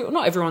said,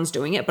 not everyone's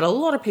doing it, but a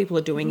lot of people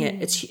are doing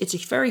it. It's a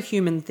very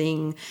human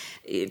thing.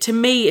 To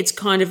me, it's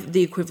kind of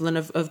the equivalent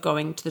of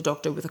going to the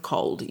doctor with a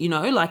cold,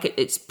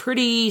 it's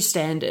pretty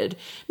standard.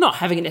 Not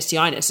having an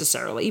STI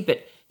necessarily,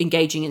 but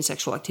engaging in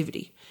sexual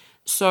activity.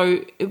 So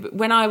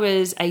when I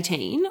was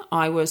 18,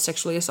 I was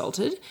sexually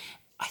assaulted.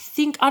 I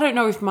think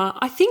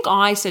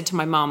I said to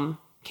my mum,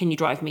 can you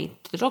drive me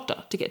to the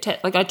doctor to get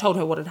tested? Like I told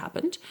her what had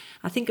happened.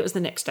 I think it was the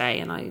next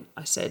day, and I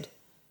said,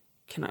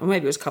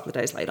 maybe it was a couple of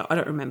days later, I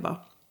don't remember.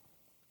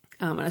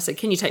 And I said,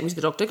 can you take me to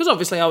the doctor? Because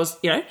obviously I was,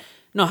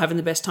 not having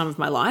the best time of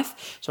my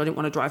life, so I didn't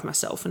want to drive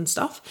myself and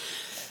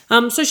stuff.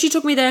 So she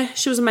took me there.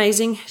 She was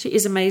amazing. She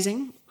is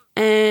amazing.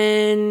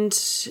 And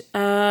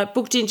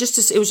booked in it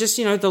was just,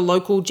 the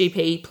local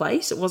GP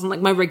place. It wasn't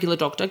like my regular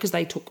doctor because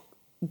they took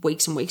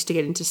weeks and weeks to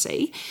get in to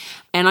see.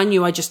 And I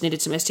knew I just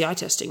needed some STI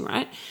testing,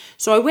 right?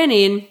 So I went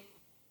in,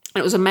 and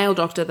it was a male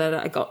doctor that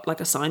I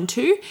got assigned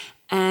to.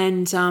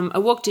 And I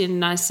walked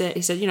in and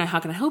he said, how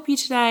can I help you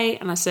today?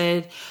 And I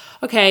said,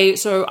 okay,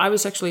 so I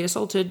was sexually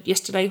assaulted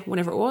yesterday,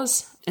 whenever it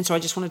was. And so I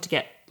just wanted to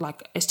get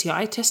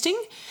STI testing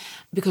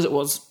because it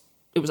was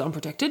it was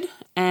unprotected,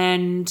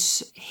 and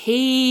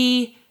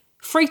he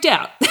freaked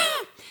out.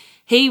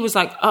 He was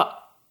like,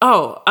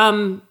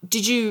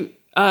 did you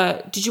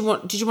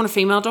want a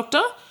female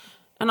doctor?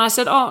 And I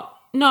said, oh,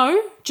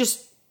 no,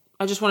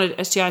 I just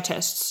wanted STI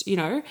tests,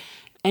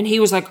 And he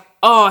was like,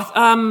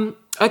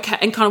 okay,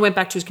 and kind of went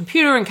back to his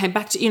computer and came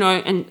back to,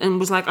 and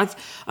was like,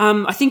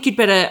 I think you'd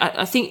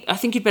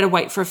better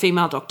wait for a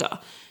female doctor,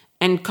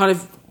 and kind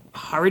of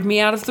hurried me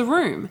out of the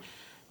room.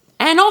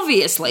 And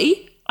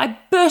obviously, I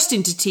burst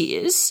into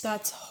tears.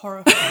 That's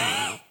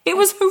horrifying. It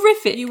was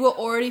horrific. You were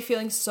already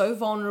feeling so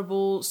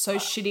vulnerable, so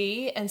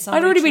shitty, and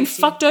I'd already been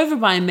fucked over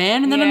by a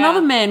man, and then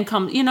another man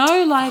comes,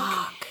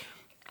 Fuck.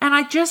 And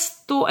I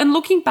just thought, and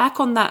looking back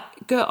on that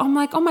girl, I'm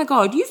like, oh my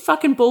God, you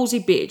fucking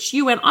ballsy bitch.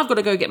 You went, I've got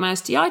to go get my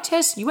STI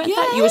test. You went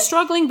that, you were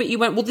struggling, but you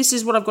went, well, this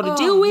is what I've got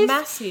to deal with.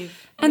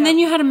 Massive. And then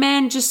you had a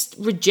man just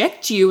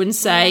reject you and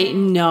say,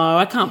 no,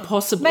 I can't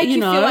possibly, Make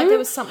you feel like there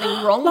was something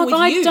wrong with you.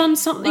 Like I'd done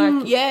something.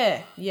 Like,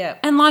 yeah.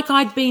 And like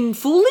I'd been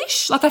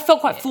foolish. Like I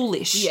felt quite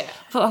foolish. Yeah.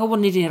 I felt like, what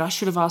an idiot. I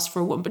should have asked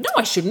for a woman. But no,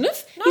 I shouldn't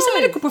have. He's a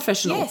medical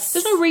professional. Yes.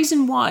 There's no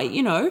reason why,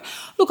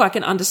 Look, I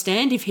can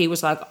understand if he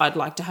was like, I'd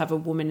like to have a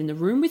woman in the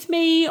room with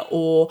me,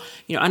 or,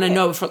 and I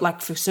know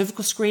for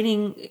cervical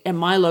screening at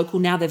my local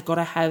now, they've got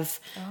to have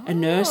a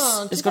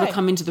nurse that's got to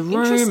come into the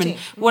room and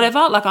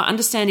whatever. Like I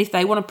understand if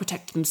they want to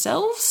protect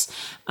themselves.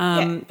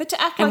 But to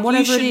act like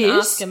you shouldn't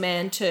ask a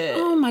man to,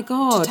 oh my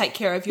God, to take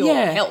care of your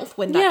health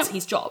when that's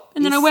his job.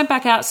 And then I went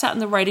back out, sat in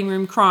the waiting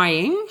room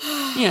crying.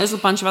 There's a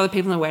bunch of other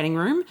people in the waiting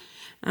room.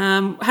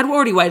 Had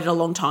already waited a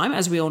long time,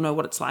 as we all know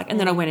what it's like. And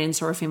then I went in,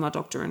 saw a female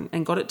doctor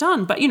and got it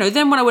done. But,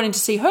 then when I went in to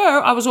see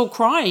her, I was all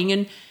crying,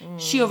 and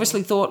she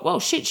obviously thought,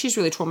 well, shit, she's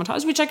really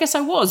traumatized, which I guess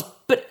I was.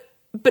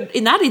 But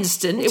in that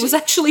instant, it was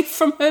actually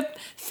from her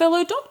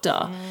fellow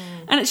doctor.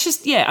 And it's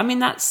just,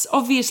 that's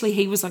obviously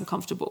he was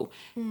uncomfortable.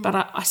 But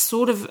I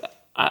sort of,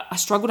 I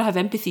struggle to have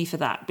empathy for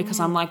that, because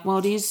I'm like, well,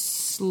 it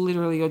is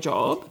literally your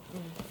job.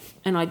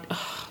 And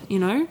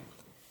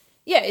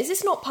Yeah, is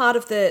this not part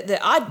of the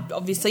I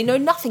obviously know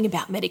nothing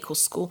about medical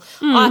school.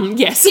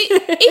 Yes.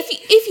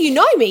 If you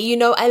know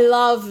me, I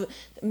love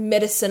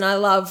medicine, I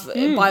love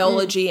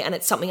biology, and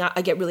it's something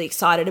I get really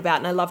excited about,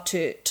 and I love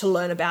to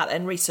learn about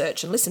and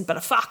research and listen.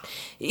 But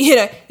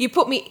you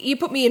put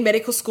me in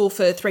medical school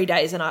for 3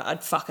 days and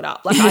I'd fuck it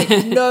up.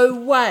 Like no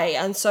way.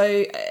 And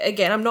so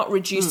again, I'm not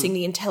reducing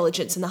the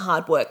intelligence and the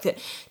hard work that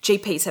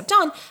GPs have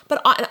done,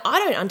 but I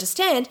don't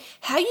understand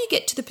how you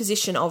get to the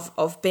position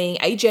of being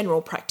a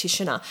general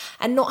practitioner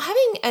and not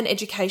having an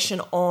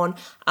education on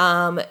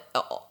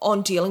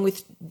dealing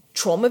with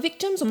trauma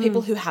victims or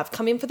people who have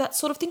come in for that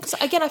sort of thing. Because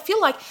again, I feel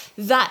like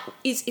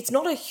it's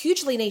not a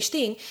hugely niche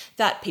thing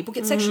that people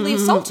get sexually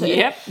assaulted.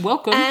 Yep,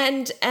 welcome.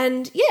 And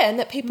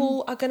that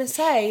people are going to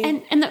say,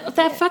 and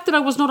that fact that I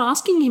was not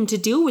asking him to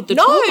deal with the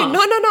no, trauma.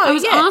 No. I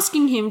was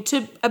asking him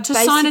to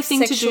sign a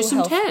thing to do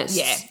some tests.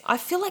 Yeah, I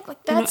feel like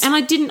that's and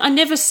I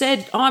never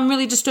said, oh, I'm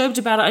really disturbed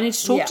about it, I need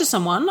to talk to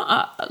someone.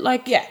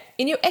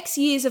 In your X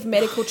years of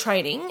medical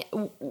training,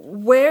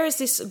 where has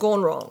this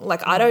gone wrong?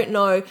 Like, I don't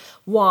know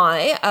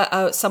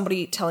why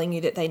somebody telling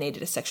you that they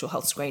needed a sexual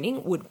health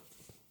screening would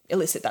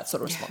elicit that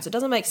sort of response. It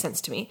doesn't make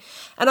sense to me.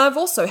 And I've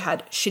also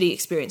had shitty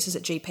experiences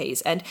at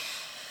GPs, and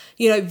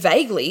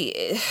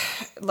vaguely,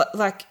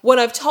 like when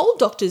I've told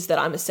doctors that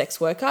I'm a sex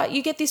worker,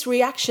 you get this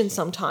reaction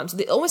sometimes,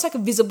 almost like a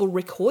visible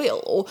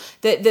recoil, or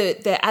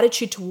their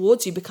attitude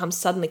towards you becomes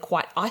suddenly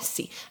quite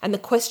icy, and the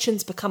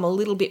questions become a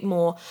little bit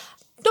more.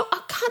 No,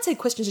 I can't say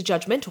questions are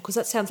judgmental, because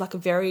that sounds like a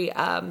very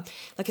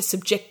like a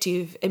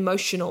subjective,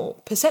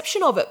 emotional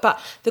perception of it. But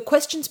the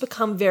questions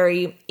become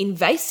very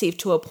invasive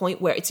to a point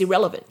where it's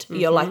irrelevant. Mm-hmm.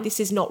 You're like, this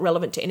is not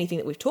relevant to anything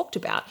that we've talked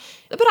about.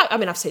 But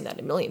I've seen that in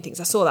a million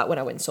things. I saw that when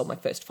I went and saw my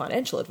first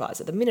financial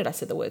advisor. The minute I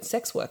said the word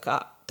sex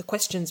worker, the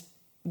questions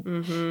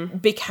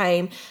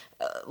became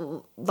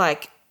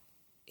like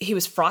he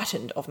was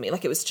frightened of me.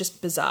 Like, it was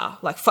just bizarre.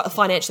 Like,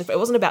 financially, it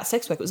wasn't about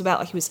sex work. It was about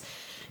like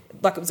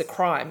it was a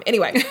crime.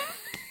 Anyway.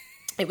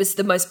 It was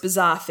the most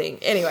bizarre thing.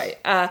 Anyway,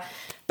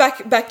 back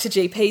to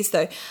GPs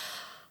though.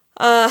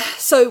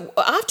 So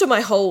after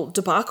my whole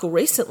debacle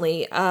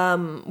recently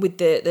with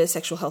the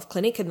sexual health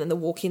clinic and then the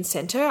walk-in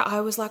centre, I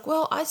was like,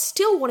 well, I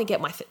still want to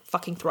get my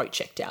fucking throat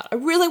checked out. I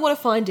really want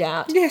to find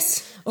out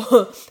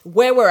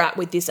where we're at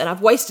with this. And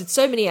I've wasted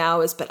so many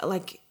hours, but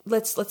like,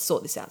 let's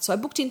sort this out. So I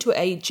booked into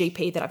a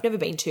GP that I've never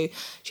been to.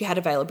 She had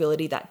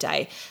availability that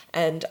day,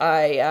 and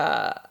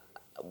I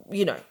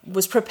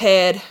was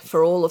prepared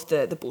for all of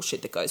the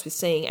bullshit that goes with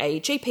seeing a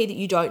GP that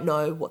you don't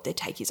know what their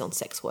take is on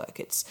sex work.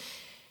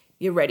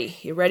 You're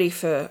ready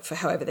for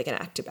however they're going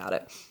to act about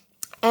it.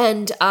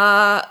 And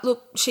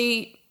look,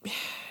 she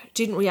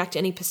didn't react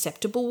any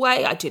perceptible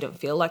way. I didn't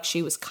feel like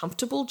she was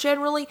comfortable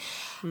generally.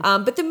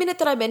 But the minute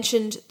that I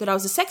mentioned that I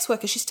was a sex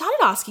worker, she started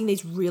asking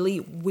these really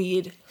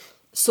weird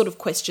sort of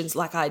questions,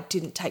 like I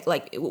didn't take,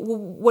 like,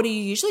 what do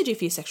you usually do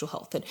for your sexual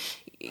health, and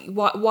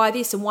why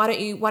this, and why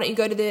don't you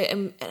go to the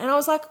and I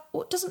was like,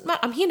 well, it doesn't matter.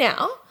 I'm here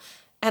now,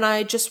 and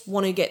I just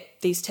want to get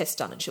these tests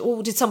done. And she,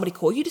 well, did somebody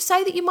call you to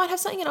say that you might have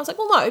something? And I was like,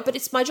 well, no, but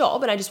it's my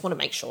job and I just want to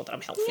make sure that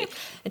I'm healthy. Yeah.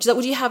 And she's like,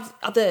 well, do you have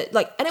other,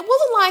 like, and it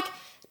wasn't like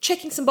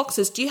checking some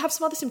boxes. Do you have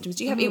some other symptoms?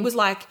 Do you have, it was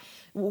like,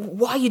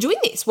 why are you doing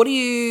this? What do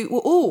you,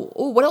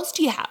 what else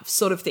do you have,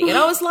 sort of thing? And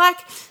I was like,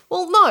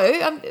 well,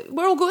 no,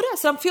 we're all good. I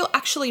said, I feel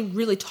actually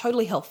really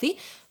totally healthy,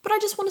 but I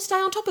just want to stay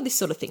on top of this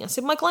sort of thing. I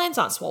said, my glands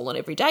aren't swollen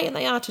every day, and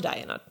they are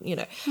today. And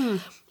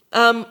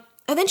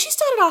and then she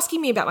started asking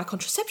me about my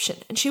contraception,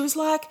 and she was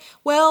like,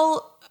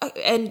 well,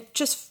 and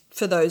just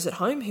for those at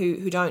home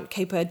who don't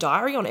keep a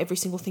diary on every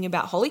single thing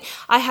about Holly,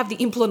 I have the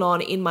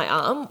Implanon in my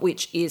arm,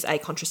 which is a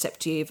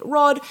contraceptive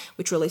rod,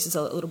 which releases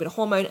a little bit of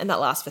hormone, and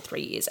that lasts for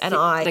 3 years. And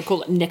they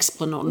call it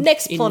Nexplanon.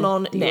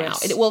 Nexplanon now.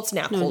 It's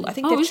now called. I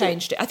think they've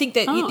changed it. I think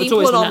that the it's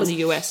always been Implanon that was in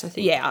the US. I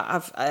think.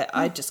 Yeah,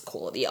 I just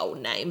call it the old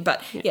name,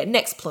 but yeah,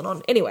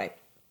 Nexplanon. Anyway,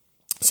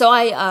 so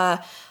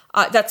I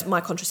that's my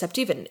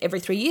contraceptive, and every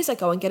 3 years I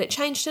go and get it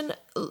changed. And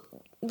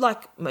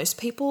like most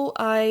people,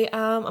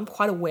 I'm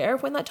quite aware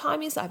of when that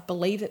time is. I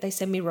believe that they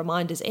send me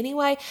reminders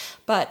anyway,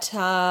 but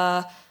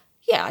yeah,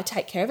 I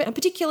take care of it. And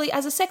particularly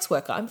as a sex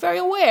worker, I'm very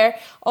aware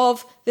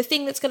of the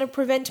thing that's going to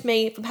prevent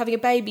me from having a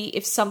baby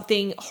if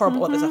something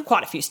horrible, well, there's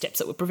quite a few steps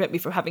that would prevent me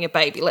from having a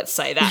baby, let's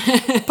say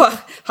that,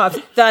 but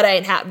that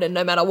ain't happening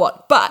no matter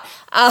what. But,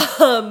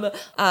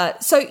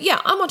 so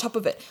yeah, I'm on top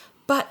of it.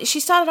 But she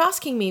started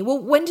asking me, well,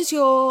 when does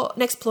your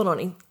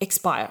Nexplanon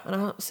expire? And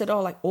I said,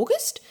 like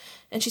August?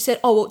 And she said,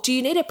 oh, well, do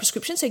you need a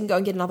prescription so you can go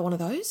and get another one of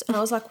those? And I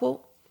was like,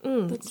 well,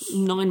 that's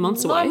 9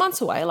 months away. 9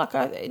 months away. Like,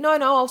 no,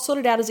 I'll sort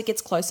it out as it gets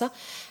closer.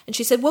 And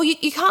she said, well,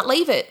 you can't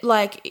leave it,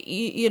 like,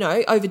 you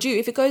know, overdue.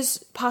 If it goes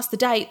past the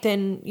date,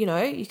 then, you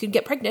know, you could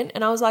get pregnant.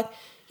 And I was like,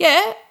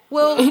 yeah,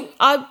 well,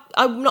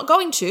 I'm not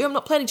going to. I'm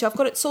not planning to. I've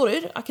got it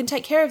sorted. I can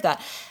take care of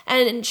that.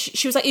 And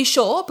she was like, are you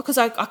sure? Because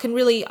I can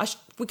really,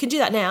 we can do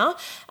that now.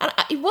 And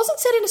it wasn't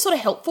said in a sort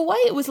of helpful way.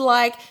 It was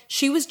like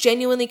she was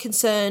genuinely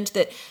concerned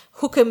that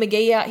Hooker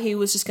McGee out here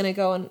was just going to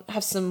go and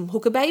have some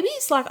hooker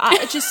babies. Like,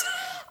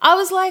 I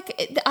was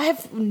like, I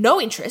have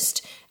no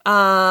interest.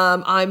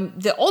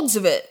 The odds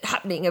of it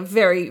happening are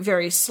very,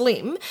 very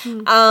slim.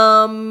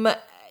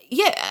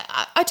 Yeah,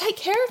 I take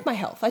care of my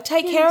health. I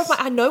take care of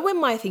I know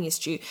when my thing is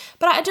due,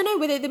 but I don't know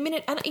whether the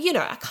minute, and you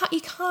know, you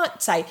can't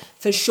say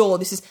for sure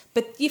this is,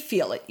 but you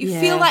feel it. You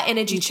feel that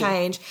energy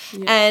change.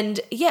 Yeah.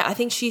 And yeah, I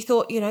think she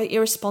thought, you know,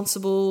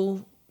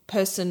 irresponsible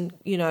person,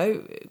 you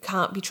know,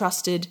 can't be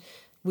trusted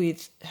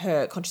with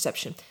her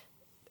contraception.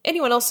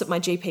 Anyone else at my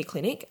GP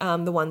clinic,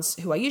 the ones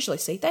who I usually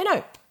see, they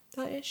know.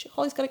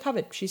 Holly's got it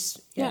covered.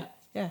 She's, yeah.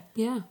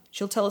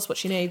 She'll tell us what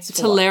she needs. It's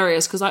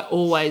hilarious because I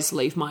always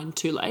leave mine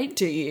too late.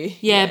 Do you?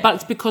 Yeah, but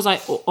it's because I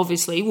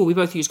obviously, we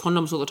both use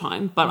condoms all the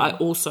time, but I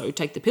also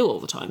take the pill all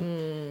the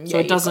time. So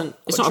it doesn't,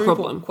 it's not a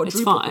problem.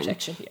 It's fine.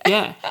 Protection.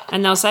 Yeah.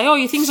 And they'll say, oh,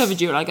 your thing's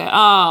overdue. And I go,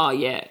 oh,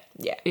 yeah.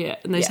 Yeah.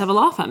 And they just have a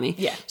laugh at me.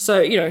 Yeah.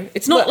 So, you know,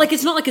 it's not like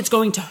it's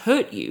going to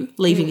hurt you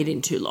leaving it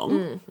in too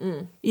long.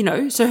 You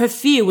know, so her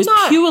fear was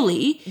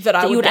purely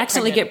that you would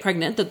accidentally get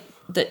pregnant,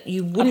 that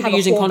you wouldn't be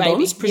using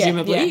condoms,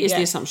 presumably, is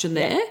the assumption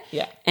there.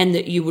 Yeah. And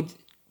that you would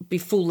be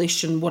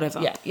foolish and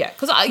whatever. Yeah.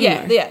 Because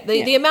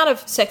the amount of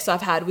sex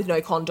I've had with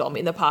no condom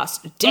in the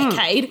past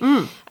decade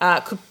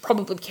could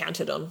probably be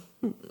counted on.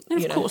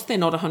 And of course, they're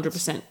not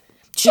 100%.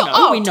 Sure,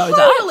 we know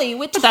totally,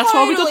 that. But that's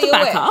why we got the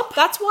backup.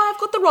 That's why I've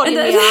got the rod in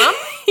the arm.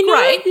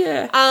 Great.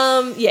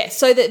 Yeah.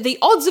 So the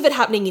odds of it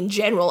happening in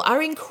general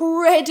are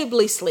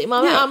incredibly slim.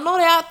 I'm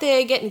not out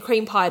there getting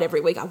cream pied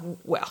every week. I was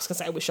going to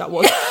say I wish I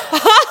was.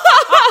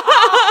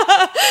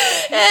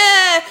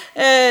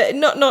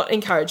 Not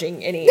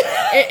encouraging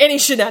any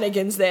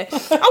shenanigans there. I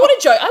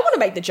want to joke. I want to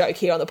make the joke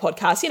here on the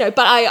podcast, you know.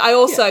 But I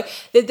also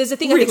there's a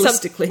thing.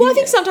 Realistically, I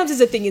think sometimes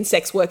there's a thing in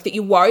sex work that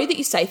you worry that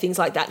you say things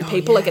like that and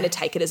people are going to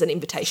take it as an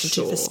invitation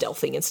for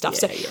stealthing and stuff.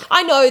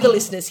 I know the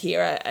listeners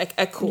here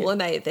are cool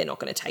and they're not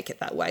going to take it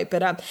that way.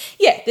 But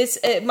there's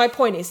my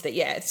point is that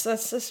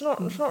it's not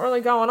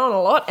really going on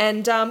a lot.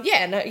 And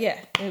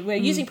we're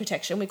using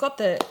protection. We've got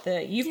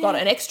you've got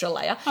an extra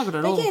layer. I've got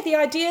it all. Yeah, the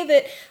idea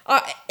that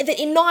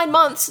in 9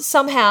 months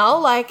somehow,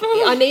 like,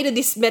 I needed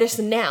this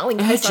medicine now in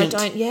case I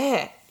don't.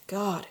 Yeah,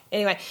 God.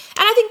 Anyway, and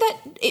I think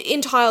that it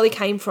entirely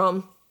came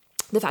from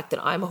the fact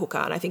that I'm a hooker,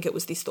 and I think it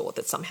was this thought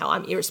that somehow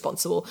I'm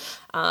irresponsible,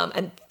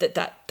 and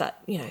that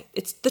you know,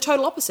 it's the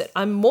total opposite.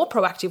 I'm more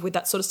proactive with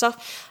that sort of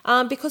stuff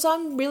because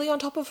I'm really on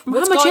top of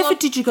what's How much going effort on.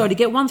 Did you go to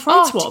get one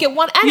throat swab? To get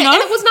one, and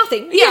it was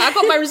nothing. Yeah, I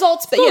got my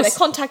results, but they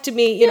contacted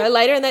me, you know,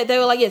 later, and they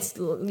were like, yes,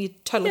 you're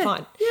totally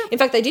fine. Yeah. In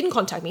fact, they didn't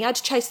contact me. I had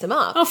to chase them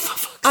up. Oh, for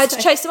fuck's I had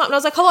to chase them up, and I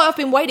was like, hello, I've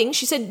been waiting.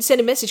 She said,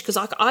 send a message because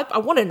I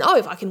want to know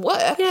if I can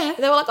work. Yeah. And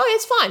they were like, oh, yeah,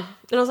 it's fine.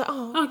 And I was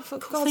like, for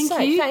God's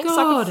sake, thanks.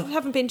 God. Like, I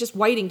haven't been just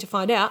waiting to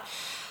find out.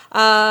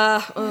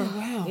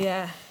 Wow.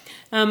 Yeah.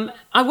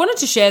 I wanted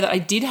to share that I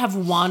did have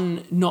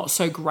one not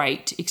so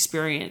great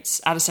experience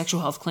at a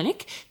sexual health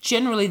clinic.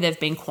 Generally, they've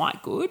been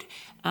quite good.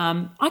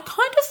 I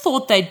kind of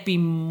thought they'd be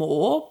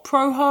more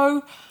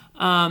pro-ho.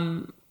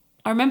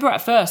 I remember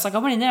at first, like I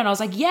went in there and I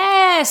was like,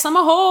 yes, I'm a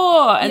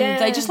whore. And Yeah.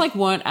 they just like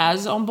weren't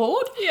as on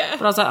board. Yeah.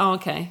 But I was like, oh,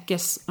 okay,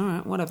 guess, all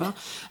right, whatever.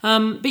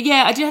 But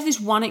yeah, I did have this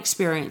one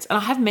experience, and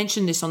I have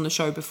mentioned this on the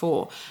show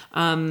before.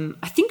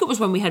 I think it was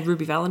when we had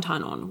Ruby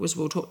Valentine on,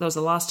 that was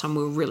the last time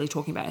we were really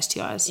talking about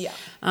STIs. Yeah.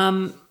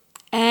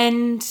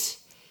 And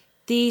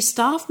the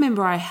staff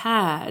member I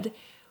had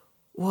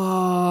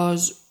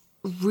was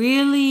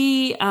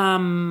really,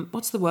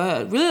 what's the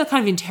word? Really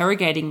kind of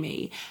interrogating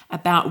me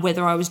about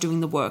whether I was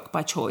doing the work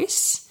by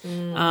choice,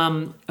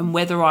 and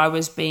whether I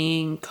was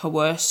being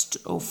coerced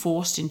or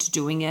forced into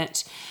doing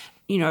it.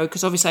 You know,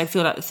 because obviously I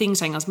filled out the thing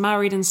saying I was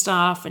married and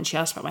stuff, and she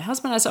asked about my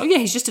husband. I said, oh yeah,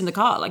 he's just in the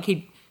car. Like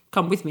he'd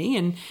come with me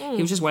and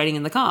he was just waiting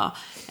in the car.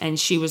 And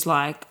she was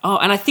like, oh,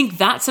 and I think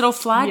that set off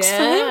flags for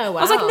him. Yeah, wow.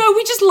 I was like, no,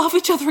 we just love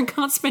each other and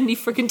can't spend any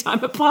freaking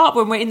time apart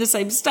when we're in the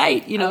same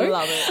state, you know? I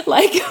love it.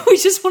 Like we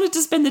just wanted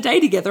to spend the day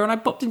together, and I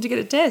popped in to get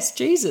a test.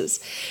 Jesus.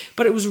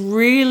 But it was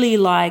really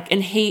like,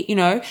 and he, you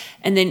know,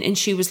 and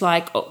she was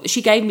like, oh,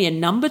 she gave me a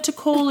number to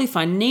call if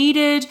I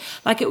needed.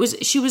 Like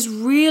she was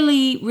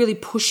really, really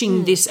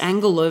pushing this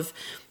angle of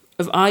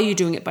are you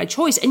doing it by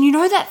choice? And you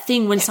know that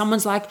thing when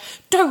someone's like,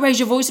 don't raise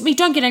your voice at me,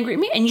 don't get angry at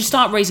me, and you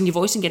start raising your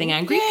voice and getting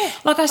angry? Yeah.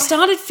 Like I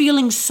started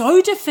feeling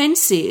so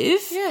defensive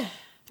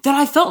that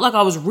I felt like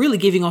I was really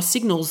giving off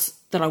signals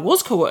that I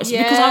was coerced,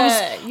 because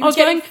I was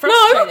going, no,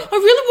 I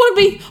really want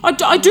to be,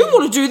 I do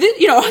want to do this.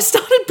 You know, I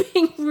started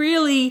being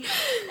really,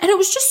 and it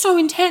was just so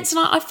intense, and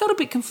I felt a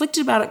bit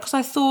conflicted about it, because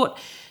I thought,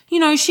 you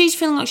know, she's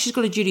feeling like she's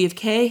got a duty of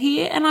care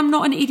here, and I'm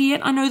not an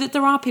idiot. I know that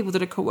there are people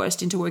that are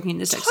coerced into working in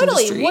the sex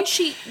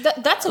industry.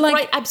 That's a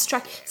great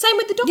abstract. Same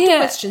with the doctor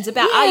questions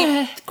about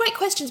great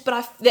questions,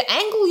 but the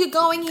angle you're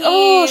going here.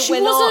 Oh, she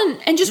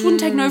wasn't, and just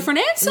wouldn't take no for an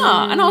answer.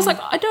 And I was like,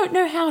 I don't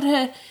know how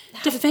to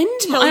defend.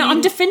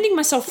 I'm defending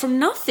myself from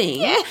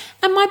nothing. Yeah.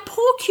 And my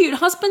poor cute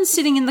husband's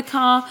sitting in the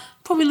car,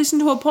 probably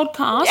listening to a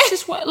podcast. Yeah.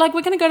 Just like,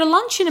 we're going to go to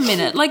lunch in a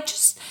minute. Like,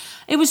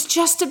 it was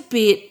just a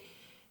bit.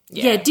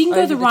 Yeah, didn't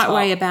go the right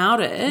way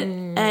about it.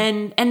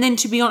 And then,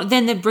 to be honest,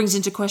 then that brings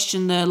into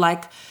question the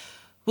like,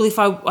 well, if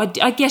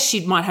I guess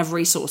she might have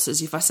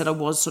resources if I said I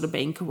was sort of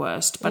being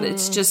coerced, but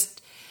it's just,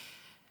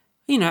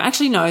 you know,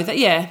 actually no,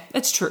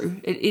 that's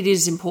true. It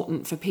is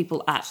important for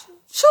people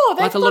Sure,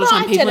 like a lot of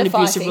time people in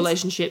abusive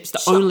relationships,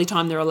 the only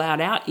time they're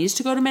allowed out is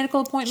to go to medical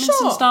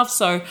appointments and stuff.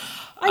 So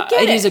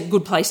it is a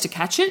good place to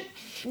catch it.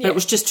 But it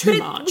was just too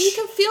much. You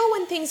can feel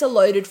when things are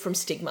loaded from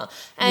stigma.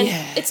 And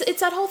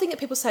it's that whole thing that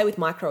people say with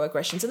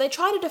microaggressions. And they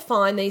try to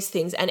define these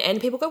things and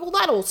people go, well,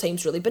 that all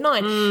seems really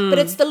benign. But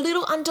it's the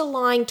little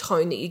underlying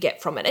tone that you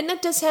get from it. And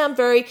that does sound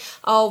very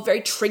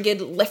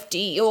triggered,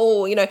 lefty,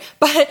 or, you know,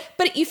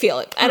 but you feel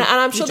it. And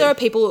I'm sure there are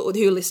people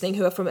who are listening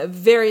who are from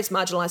various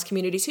marginalised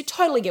communities who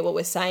totally get what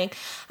we're saying.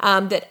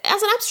 That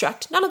as an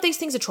abstract, none of these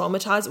things are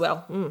traumatised.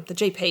 Well, the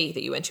GP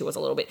that you went to was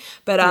a little bit.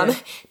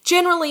 But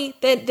generally,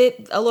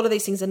 a lot of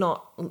these things are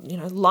not, you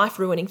know,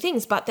 life-ruining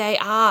things, but they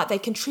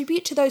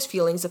contribute to those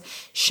feelings of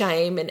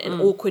shame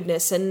and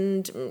awkwardness,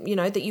 and, you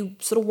know, that you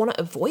sort of want to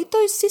avoid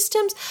those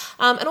systems,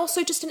 and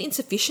also just an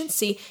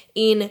insufficiency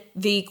in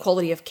the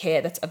quality of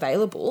care that's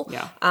available.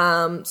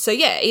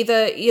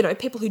 Either, you know,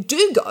 people who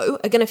do go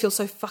are going to feel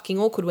so fucking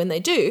awkward when they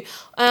do,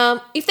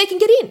 if they can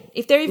get in,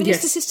 if there even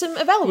is the system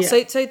available.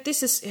 So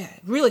this is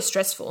really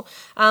stressful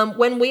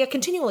when we are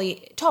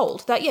continually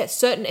told that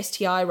certain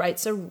STI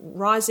rates are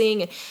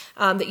rising,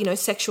 that, you know,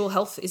 sexual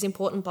health is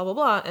important, blah blah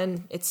blah,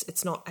 and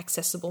it's not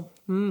accessible.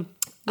 And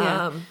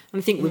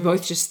I think we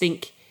both just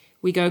think,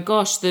 we go,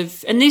 gosh,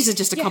 and these are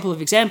just a couple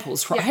of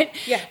examples, right?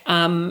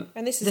 And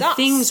this is the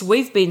things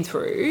we've been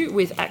through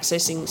with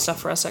accessing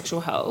stuff for our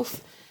sexual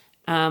health,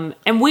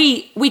 and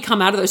we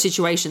come out of those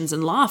situations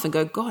and laugh and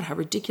go, God, how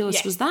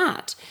ridiculous was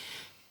that?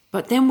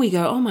 But then we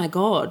go, oh my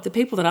God, the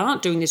people that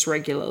aren't doing this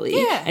regularly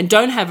and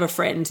don't have a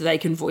friend they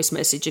can voice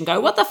message and go,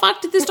 what the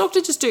fuck did this doctor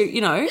just do?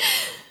 You know,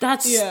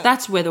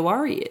 that's where the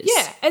worry is.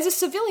 Yeah, as a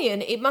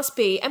civilian, it must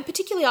be, and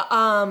particularly,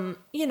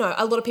 you know,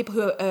 a lot of people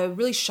who are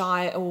really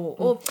shy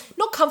or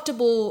not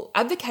comfortable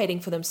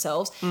advocating for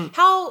themselves,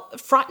 how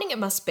frightening it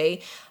must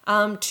be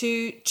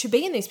to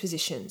be in these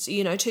positions,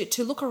 you know,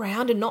 to look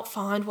around and not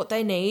find what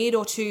they need,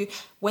 or to,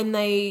 when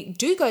they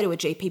do go to a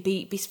GP,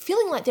 be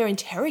feeling like they're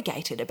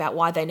interrogated about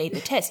why they need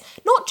the test.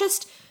 Not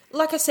just,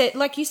 like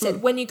you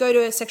said, when you go to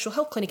a sexual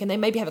health clinic and they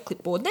maybe have a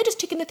clipboard and they're just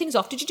ticking the things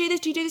off. Did you do this?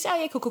 Did you do this? Oh,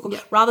 yeah, cool.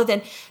 Yeah. Rather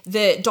than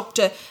the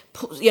doctor,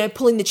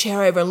 pulling the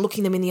chair over and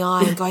looking them in the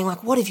eye and going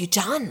like, what have you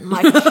done?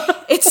 Like,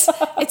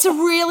 it's a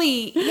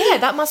really,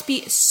 that must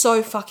be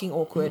so fucking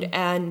awkward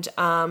and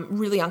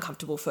really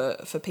uncomfortable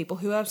for people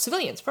who are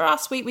civilians. For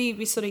us,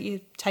 we sort of,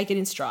 you take it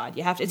in stride.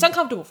 You have to, it's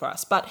uncomfortable for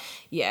us, but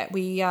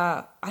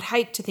I'd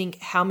hate to think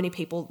how many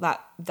people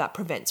that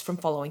prevents from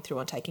following through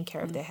on taking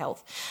care of their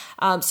health.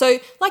 So,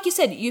 like you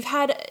said, you've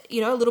had,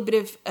 you know, a little bit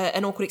of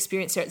an awkward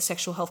experience there at the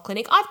sexual health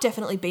clinic. I've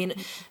definitely been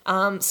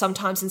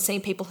sometimes and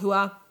seen people who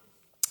are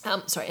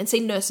and see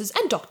nurses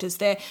and doctors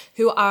there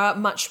who are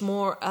much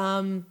more,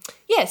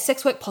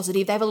 sex work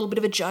positive. They have a little bit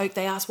of a joke.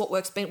 They ask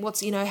what's,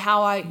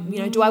 how I,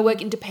 do I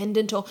work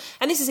independent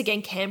and this is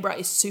again, Canberra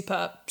is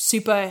super,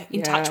 super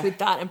in touch with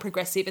that and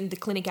progressive, and the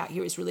clinic out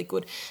here is really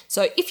good.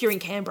 So if you're in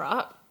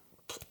Canberra,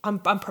 I'm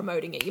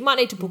promoting it. You might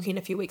need to book in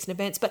a few weeks in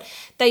advance, but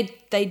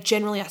they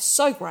generally are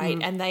so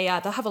great, and they'll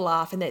have a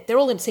laugh, and they're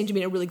all seem to be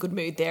in a really good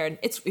mood there, and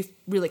it's a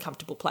really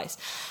comfortable place.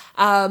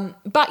 But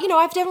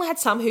I've definitely had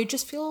some who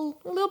just feel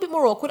a little bit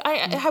more awkward.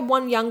 I had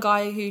one young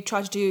guy who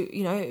tried to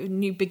do,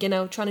 new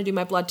beginner trying to do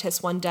my blood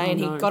test one day, and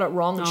he got it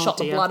wrong and shot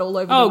the blood all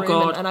over the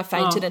room, and I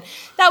fainted, and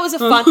that was a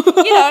fun,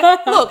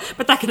 look.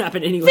 But that can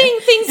happen anyway.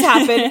 Things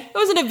happen. It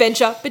was an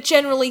adventure, but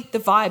generally the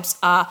vibes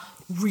are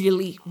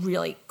really,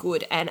 really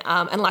good. And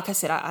like I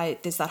said,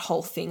 there's that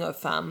whole thing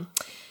of,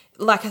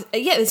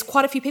 there's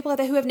quite a few people out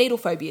there who have needle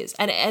phobias.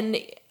 And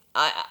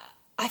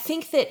I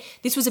think that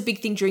this was a big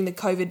thing during the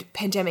COVID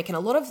pandemic and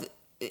a lot of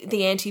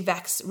the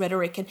anti-vax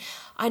rhetoric. And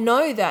I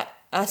know that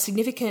a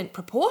significant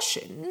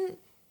proportion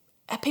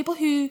are people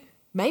who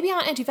maybe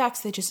aren't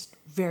anti-vax, they're just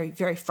very,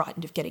 very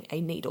frightened of getting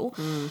a needle.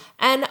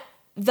 And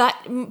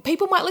that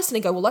people might listen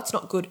and go, well, that's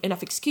not good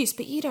enough excuse,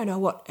 but you don't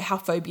know how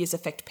phobias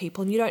affect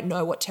people, and you don't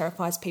know what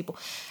terrifies people.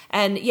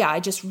 And I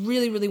just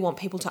really, really want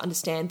people to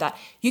understand that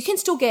you can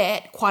still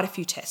get quite a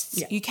few tests.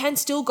 Yeah. You can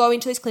still go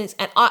into these clinics,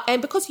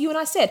 and because you and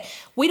I said,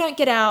 we don't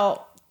get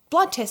our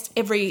blood tests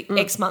every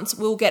X months,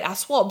 we'll get our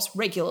swabs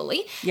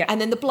regularly. Yeah. And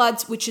then the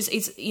bloods, which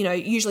is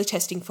usually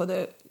testing for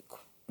the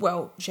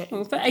for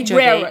HIV,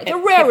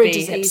 rarer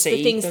disease,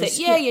 the things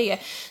that,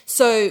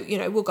 So,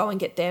 we'll go and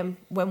get them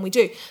when we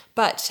do.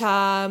 But,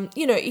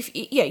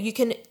 you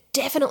can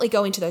definitely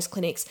go into those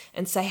clinics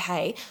and say,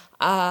 hey,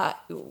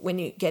 when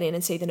you get in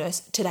and see the nurse,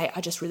 today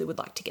I just really would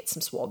like to get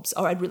some swabs,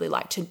 or I'd really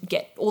like to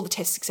get all the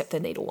tests except the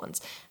needle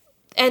ones.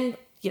 And,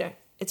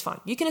 it's fine.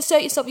 You can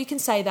assert yourself, you can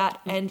say that,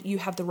 and you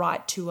have the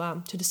right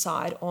to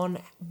decide on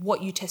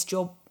what you test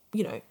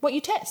what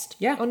you test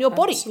on your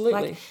body.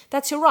 Absolutely.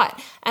 That's your right.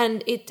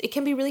 And it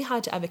can be really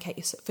hard to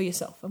advocate for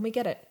yourself, and we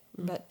get it.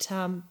 But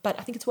I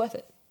think it's worth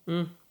it.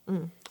 And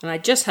I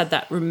just had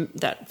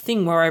that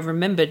thing where I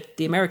remembered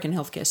the American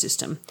healthcare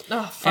system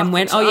and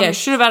went,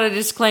 should have added a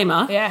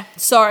disclaimer. Yeah,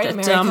 sorry,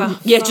 America.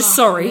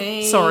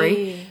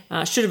 Sorry.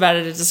 Should have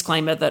added a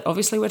disclaimer that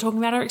obviously we're talking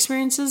about our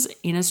experiences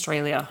in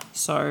Australia.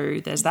 So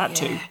there's that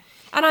too.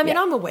 And I mean,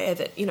 I'm aware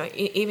that,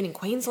 even in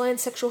Queensland,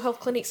 sexual health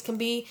clinics can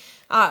be,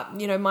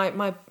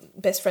 my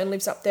best friend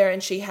lives up there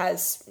and she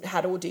has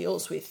had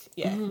ordeals with,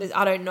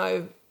 I don't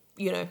know,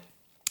 I'm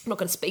not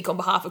going to speak on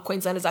behalf of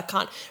Queenslanders. I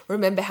can't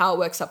remember how it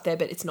works up there,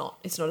 but it's not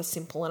as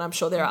simple. And I'm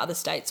sure there are other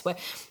states where,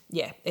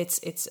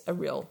 it's a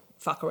real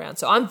fuck around.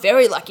 So I'm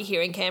very lucky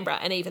here in Canberra,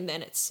 and even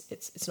then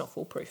it's not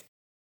foolproof.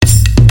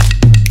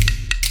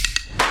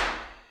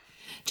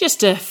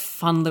 Just a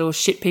fun little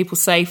shit people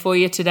say for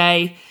you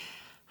today.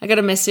 I got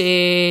a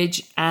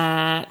message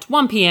at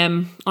 1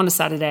 p.m. on a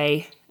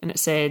Saturday, and it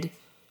said,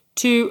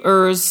 to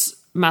Urs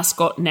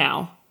mascot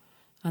now.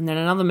 And then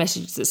another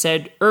message that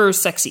said,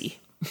 sexy.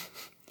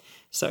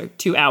 So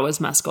 2 hours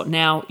mascot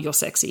now, you're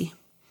sexy.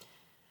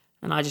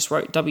 And I just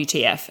wrote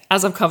WTF.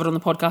 As I've covered on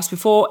the podcast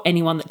before,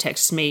 anyone that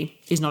texts me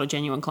is not a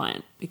genuine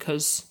client,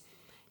 because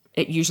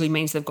it usually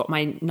means they've got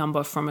my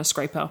number from a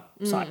scraper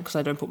site, because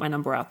I don't put my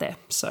number out there.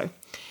 So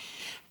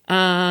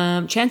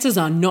chances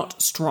are not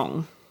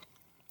strong.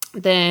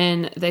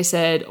 Then they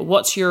said,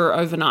 what's your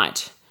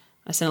overnight?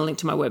 I sent a link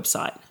to my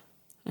website.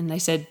 And they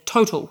said,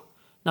 total.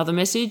 Another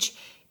message,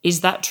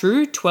 is that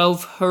true?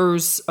 12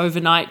 hers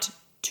overnight,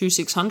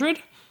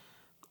 2,600?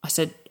 I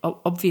said,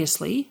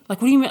 obviously.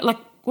 Like, what do you mean? Like,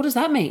 what does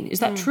that mean?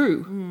 Is that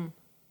true?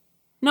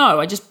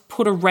 No, I just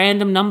put a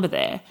random number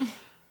there.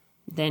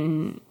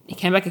 Then he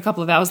came back a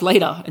couple of hours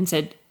later and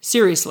said,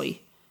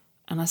 seriously?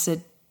 And I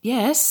said,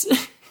 yes.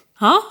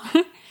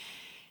 Huh?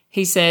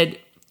 He said,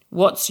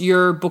 what's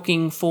your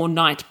booking for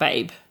night,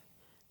 babe?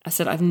 I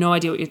said, I have no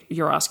idea what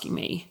you're asking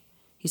me.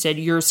 He said,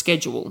 your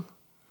schedule.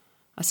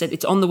 I said,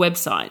 it's on the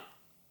website.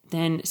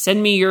 Then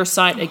send me your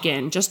site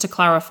again, just to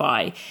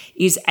clarify.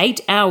 Is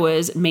 8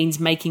 hours means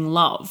making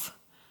love?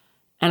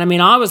 And I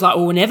mean, I was like,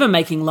 well, we're never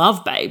making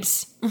love,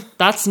 babes.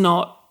 That's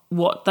not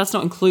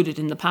included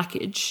in the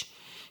package.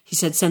 He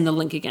said, send the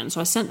link again. So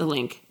I sent the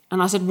link,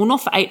 and I said, well,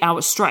 not for 8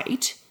 hours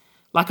straight.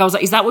 Like, I was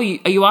like, is that what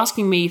are you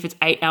asking me if it's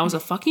 8 hours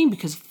of fucking?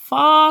 Because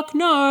fuck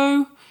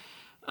no.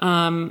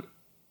 And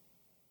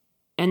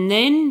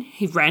then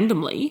he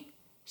randomly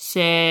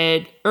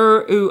said,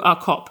 a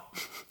cop.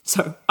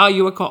 So, are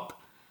you a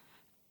cop?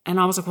 And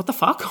I was like, what the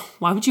fuck?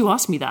 Why would you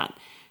ask me that?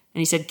 And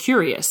he said,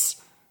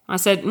 curious. I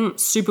said,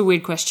 super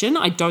weird question.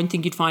 I don't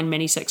think you'd find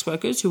many sex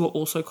workers who are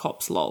also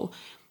cops, lol.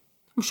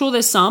 I'm sure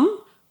there's some,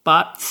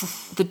 but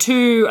the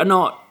two are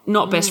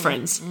not best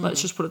friends.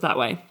 Let's just put it that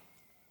way.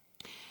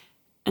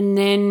 And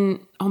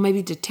then,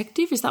 maybe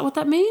detective? Is that what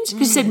that means?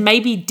 Because he said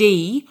maybe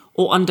D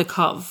or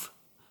undercover.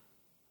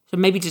 So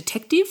maybe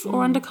detective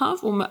or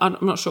undercover? Or I'm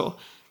not sure.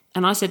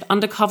 And I said,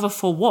 undercover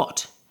for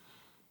what?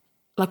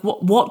 Like,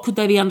 what could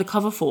they be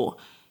undercover for?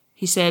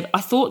 He said, I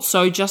thought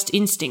so, just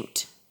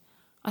instinct.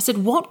 I said,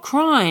 what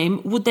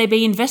crime would they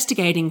be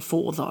investigating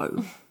for,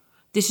 though?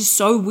 This is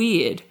so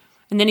weird.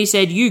 And then he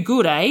said, you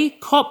good, eh?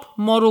 Cop,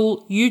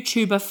 model,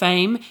 YouTuber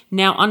fame,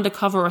 now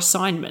undercover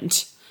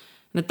assignment.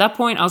 And at that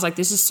point, I was like,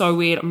 this is so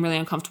weird. I'm really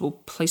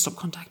uncomfortable. Please stop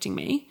contacting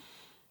me.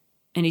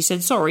 And he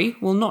said, sorry,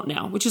 well, not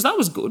now, that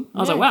was good. I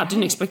was like, wow, I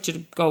didn't expect you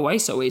to go away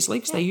so easily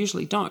because they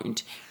usually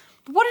don't.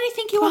 What did he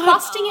think you were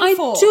busting him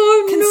for? I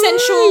don't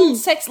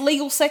Consensual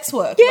legal sex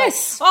work.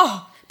 Yes.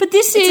 But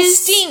this is a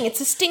sting.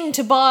 It's a sting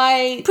to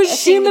buy.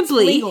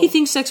 Presumably, he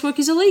thinks sex work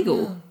is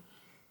illegal,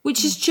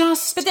 which is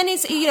just. But then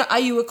are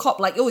you a cop?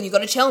 Like, you got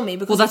to tell me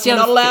because that's you're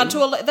not allowed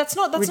thing. to. That's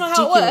not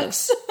how it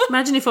works.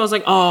 Imagine if I was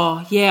like,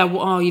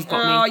 you've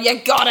got me. You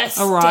got us.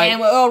 All right.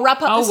 Damn,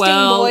 wrap up the sting,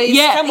 boys.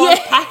 Yeah, come on,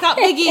 pack up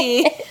the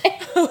gear.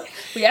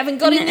 We haven't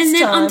got it this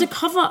time. And then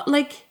undercover,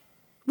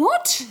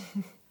 what?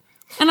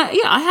 And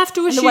I have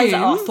to assume. And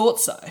I thought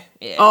so.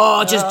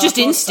 Yeah. Just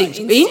instinct.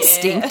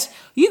 Instinct. Yeah.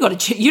 You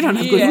don't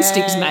have good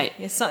instincts, mate.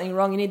 There's something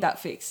wrong. You need that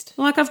fixed.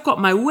 I've got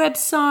my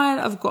website.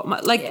 I've got my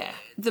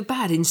the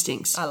bad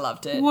instincts. I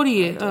loved it. What are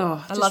you?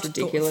 I loved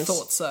ridiculous.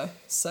 Thought so.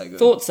 So good.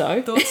 Thought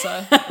so.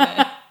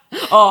 Yeah.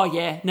 Oh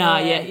yeah. Nah.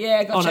 Yeah.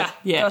 Yeah. Gotcha.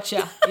 Yeah.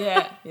 Gotcha.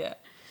 Yeah.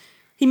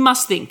 He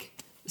must think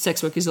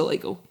sex work is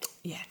illegal.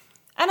 Yeah.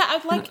 And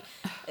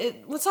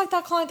it was like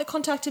that client that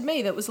contacted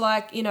me that was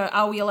like,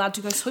 are we allowed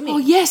to go swimming? Oh,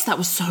 yes, that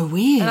was so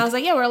weird. And I was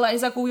like, yeah, we're allowed.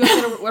 He's like, well, we all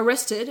get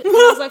arrested. And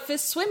I was like, for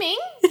swimming?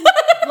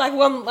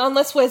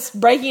 Unless we're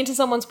breaking into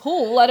someone's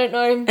pool, I don't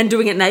know. And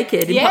doing it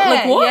naked.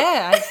 Yeah, what?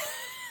 Yeah. It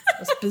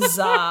was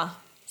bizarre.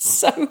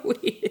 So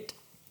weird.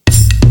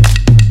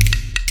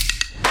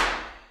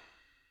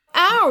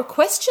 Our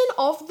question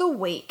of the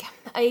week.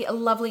 A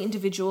lovely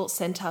individual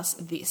sent us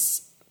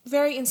this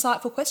very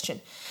insightful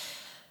question.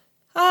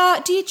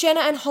 Dear Jenna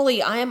and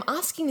Holly, I am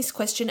asking this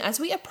question as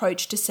we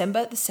approach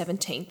December the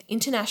 17th,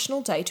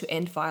 International Day to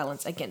End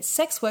Violence Against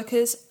Sex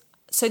Workers,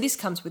 so this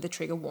comes with a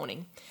trigger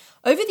warning.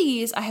 Over the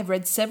years, I have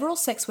read several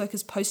sex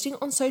workers posting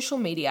on social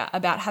media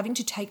about having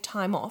to take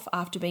time off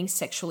after being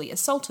sexually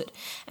assaulted,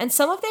 and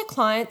some of their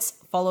clients'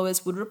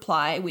 followers would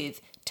reply with,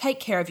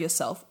 "Take care of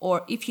yourself,"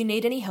 or "If you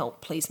need any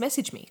help, please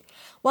message me."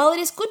 While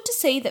it is good to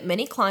see that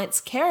many clients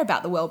care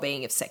about the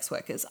well-being of sex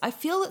workers, I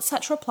feel that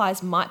such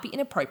replies might be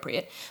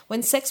inappropriate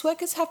when sex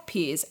workers have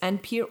peers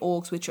and peer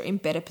orgs which are in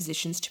better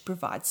positions to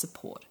provide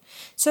support.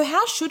 So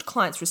how should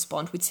clients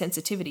respond with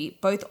sensitivity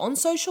both on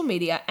social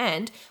media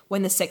and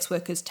when the sex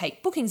workers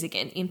take bookings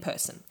again in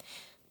person?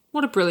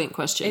 What a brilliant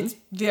question. It's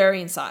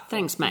very insightful.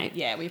 Thanks, mate.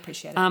 Yeah, we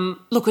appreciate it.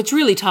 Look, it's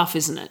really tough,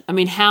 isn't it? I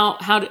mean, how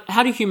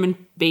do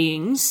human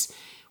beings...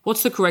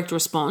 What's the correct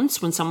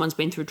response when someone's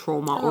been through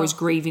trauma or is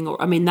grieving?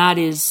 That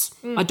is,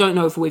 I don't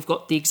know if we've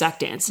got the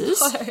exact answers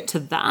to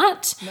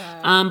that.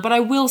 No. But I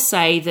will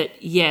say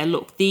that,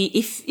 look,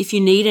 if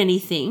you need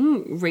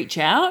anything, reach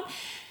out.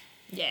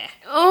 Yeah.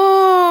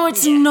 Oh,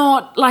 it's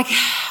not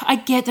I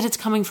get that it's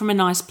coming from a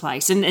nice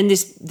place. And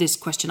this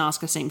question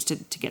asker seems to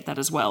get that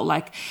as well.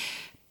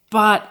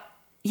 But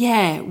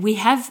yeah, we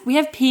have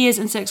peers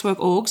and sex work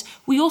orgs.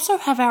 We also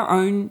have our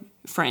own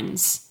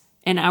friends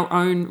and our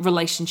own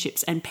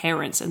relationships and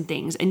parents and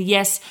things. And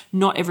yes,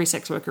 not every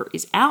sex worker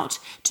is out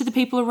to the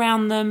people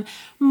around them.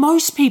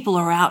 Most people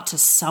are out to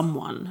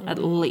someone at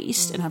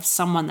least and have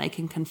someone they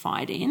can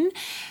confide in.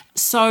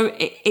 So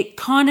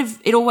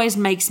it always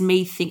makes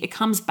me think, it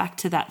comes back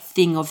to that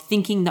thing of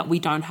thinking that we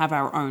don't have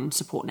our own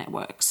support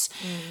networks.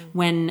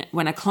 When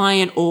a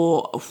client,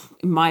 or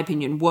in my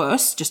opinion,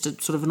 worse, just a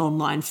sort of an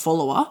online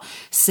follower,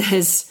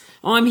 says,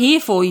 "I'm here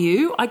for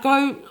you," I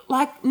go,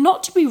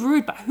 not to be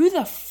rude, but who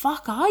the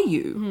fuck are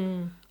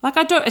you?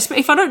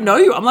 If I don't know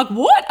you, I'm like,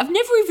 what? I've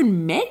never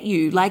even met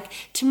you.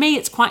 To me,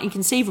 it's quite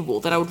inconceivable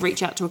that I would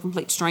reach out to a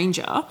complete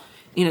stranger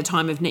in a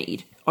time of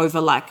need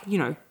over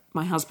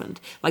my husband.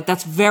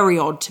 That's very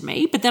odd to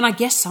me. But then I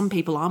guess some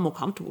people are more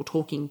comfortable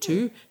talking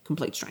to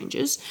complete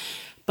strangers.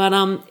 But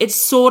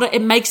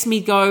it makes me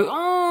go,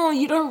 oh,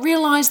 you don't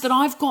realise that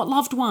I've got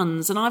loved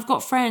ones and I've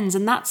got friends,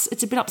 and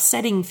it's a bit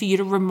upsetting for you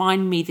to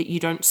remind me that you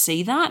don't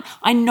see that.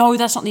 I know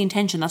that's not the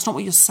intention. That's not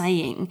what you're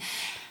saying.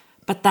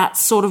 But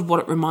that's sort of what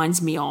it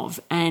reminds me of.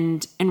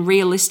 And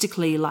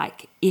realistically, I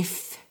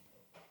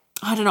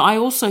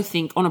also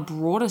think on a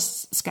broader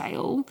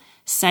scale,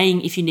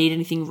 saying if you need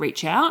anything,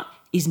 reach out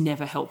is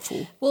never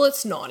helpful. Well,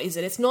 it's not, is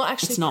it? It's not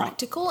actually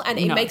practical, and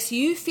it makes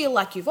you feel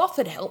like you've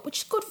offered help, which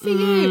is good for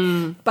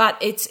you, but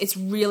it's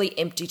really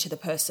empty to the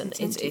person.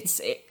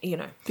 It's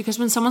because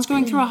when someone's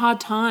going through a hard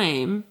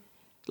time,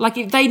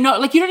 if they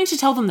know, you don't need to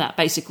tell them that,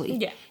 basically.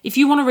 Yeah. If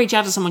you want to reach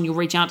out to someone, you'll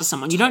reach out to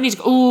someone. You don't need to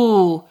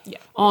go,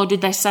 did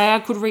they say I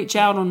could reach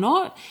out or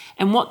not?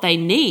 And what they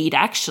need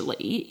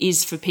actually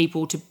is for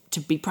people to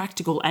be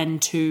practical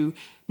and to,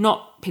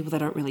 not people they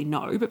don't really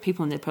know, but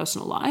people in their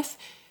personal life,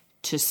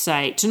 to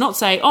not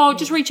say, oh,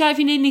 just reach out if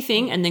you need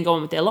anything and then go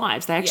on with their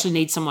lives. They actually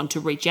need someone to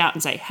reach out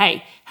and say,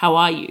 hey, how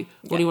are you?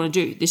 What do you want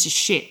to do? This is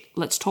shit.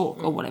 Let's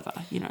talk or whatever,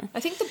 I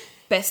think the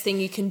best thing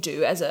you can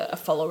do as a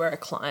follower, a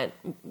client,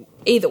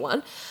 either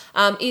one,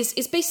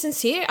 is be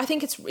sincere. I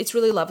think it's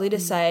really lovely to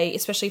say,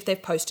 especially if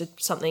they've posted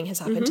something has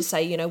happened, to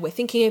say, we're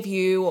thinking of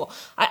you, or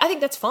I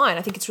think that's fine.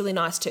 I think it's really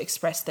nice to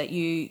express that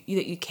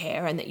you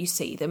care and that you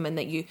see them and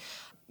that you,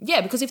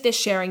 because if they're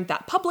sharing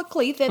that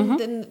publicly, then I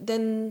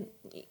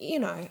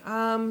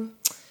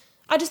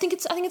think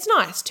it's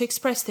nice to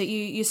express that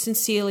you're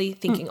sincerely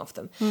thinking of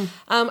them.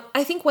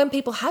 I think when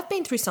people have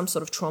been through some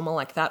sort of trauma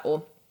like that,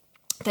 or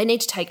they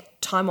need to take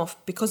time off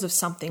because of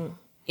something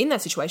in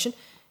that situation,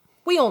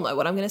 we all know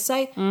what I'm going to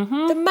say.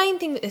 The main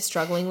thing that they're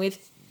struggling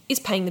with is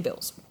paying the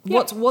bills.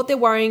 What they're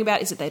worrying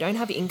about is that they don't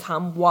have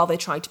income while they're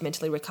trying to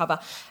mentally recover,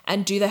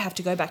 and do they have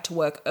to go back to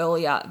work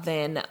earlier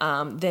than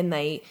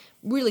they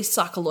really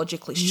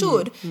psychologically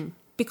should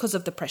because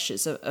of the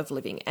pressures of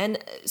living. And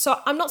so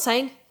I'm not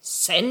saying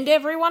send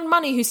everyone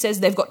money who says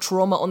they've got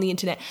trauma on the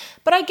internet,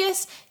 but I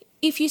guess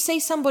if you see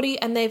somebody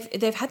and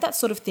they've had that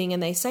sort of thing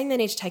and they're saying they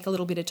need to take a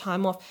little bit of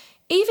time off,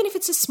 even if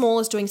it's as small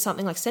as doing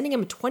something like sending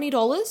them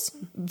 $20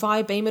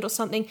 via Beamit or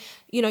something,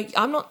 you don't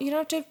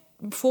have to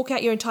fork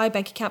out your entire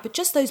bank account, but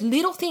just those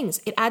little things,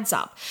 it adds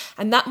up.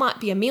 And that might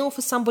be a meal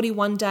for somebody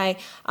one day,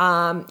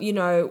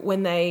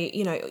 when they,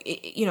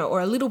 or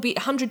a little bit,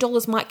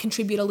 $100 might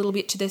contribute a little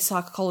bit to their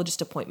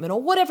psychologist appointment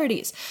or whatever it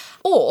is.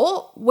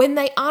 Or when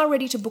they are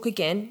ready to book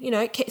again,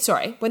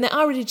 when they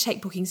are ready to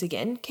take bookings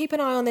again, keep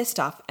an eye on their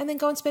stuff and then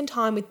go and spend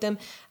time with them.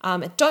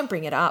 And don't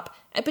bring it up,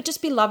 but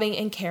just be loving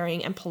and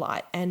caring and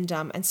polite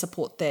and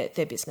support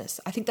their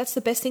business. I think that's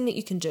the best thing that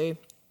you can do,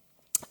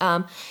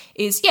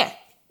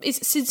 is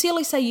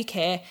sincerely say you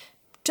care.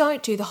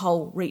 Don't do the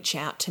whole reach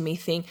out to me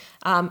thing.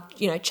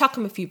 Chuck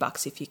them a few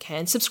bucks if you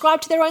can.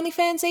 Subscribe to their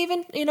OnlyFans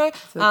even,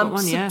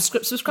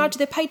 subscribe to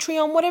their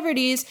Patreon, whatever it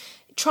is.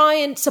 Try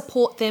and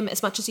support them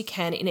as much as you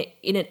can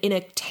in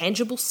a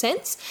tangible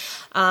sense.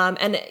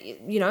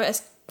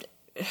 As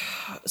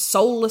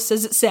soulless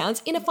as it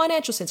sounds, in a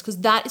financial sense, because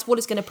that is what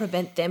is going to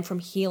prevent them from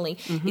healing,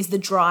 is the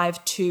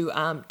drive to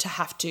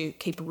have to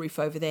keep a roof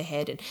over their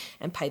head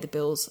and pay the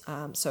bills.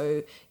 And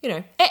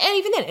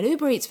even then, an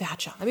Uber Eats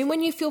voucher. I mean,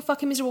 when you feel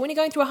fucking miserable, when you're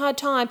going through a hard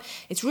time,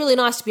 it's really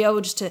nice to be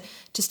able just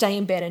to stay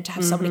in bed and to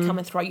have somebody come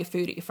and throw your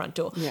food at your front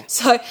door. Yeah.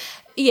 So,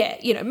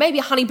 maybe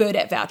a Honey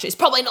Birdette voucher is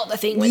probably not the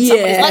thing when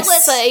somebody's like,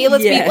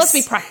 let's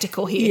be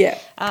practical here.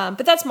 Yeah.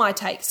 But that's my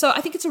take. So I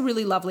think it's a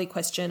really lovely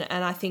question,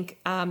 and I think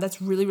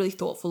that's really, really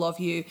thoughtful of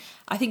you.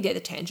 I think they're the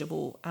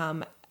tangible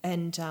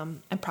and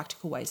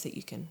practical ways that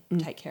you can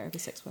take care of a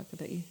sex worker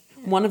that you...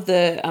 One of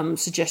the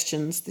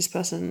suggestions this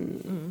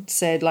person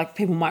said, like,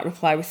 people might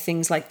reply with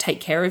things like, take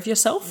care of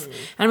yourself. And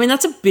I mean,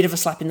 that's a bit of a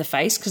slap in the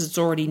face because it's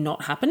already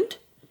not happened.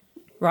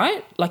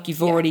 Right? Like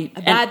you've already...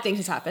 A bad thing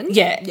has happened.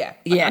 Yeah.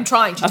 I'm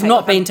trying to... I've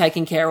not been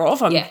taken care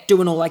of. I'm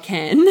doing all I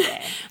can.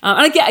 Yeah.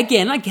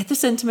 And I get the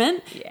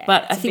sentiment. Yeah,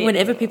 but I think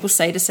whenever people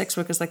say to sex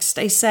workers, like,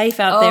 stay safe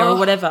out there or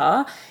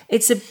whatever,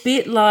 it's a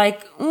bit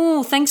like,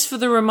 oh, thanks for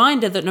the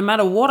reminder that no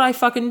matter what I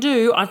fucking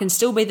do, I can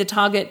still be the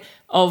target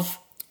of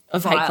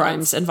hate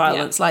crimes and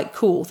violence. Yeah. Like,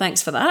 cool,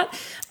 thanks for that.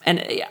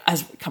 And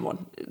come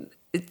on.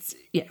 It's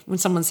when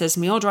someone says to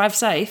me, drive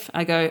safe,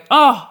 I go,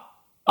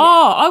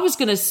 I was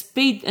going to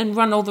speed and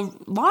run all the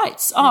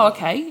lights. Oh,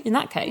 okay. In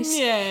that case,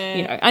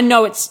 I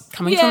know it's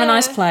coming from a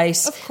nice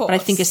place, of course. But I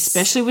think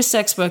especially with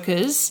sex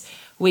workers,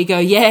 we go,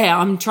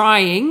 I'm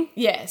trying.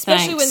 Yeah,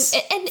 especially when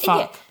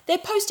they're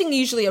posting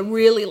usually a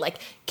really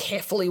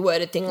carefully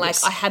worded thing, like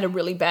I had a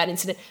really bad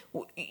incident.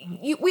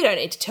 We don't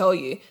need to tell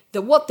you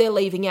that what they're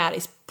leaving out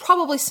is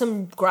probably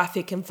some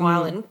graphic and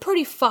violent,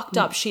 pretty fucked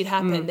up shit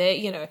happened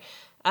there.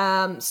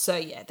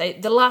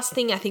 The last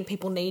thing I think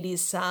people need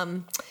is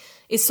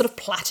sort of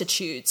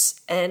platitudes,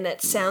 and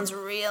it sounds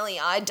really...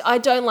 I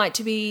don't like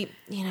to be,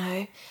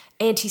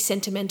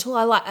 anti-sentimental.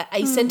 I like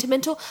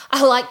asentimental.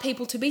 I like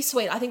people to be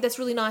sweet. I think that's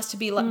really nice to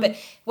be like... But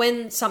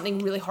when something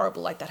really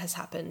horrible like that has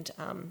happened,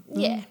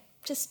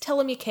 just tell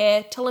them you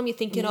care. Tell them you're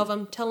thinking of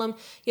them. Tell them,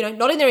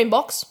 not in their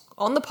inbox,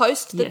 on the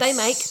post that they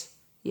make.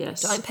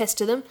 Yes. Don't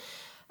pester them.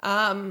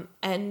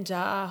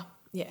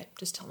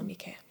 Just tell them you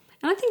care.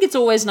 And I think it's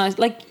always nice.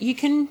 Like, you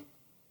can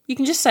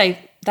just say,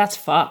 that's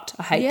fucked.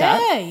 I hate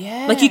that.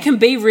 Yeah. Like, you can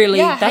be really,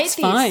 that's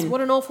fine.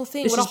 What an awful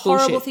thing. What a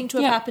horrible thing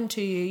to have happened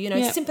to you.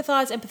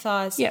 Sympathise,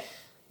 empathise.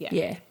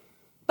 Yeah.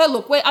 But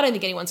look, I don't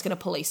think anyone's going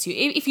to police you.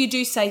 If you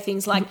do say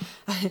things like,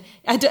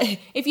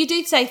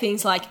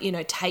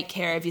 take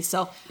care of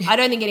yourself, I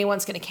don't think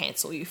anyone's going to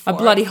cancel you for it. I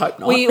bloody hope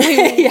not.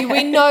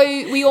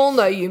 We all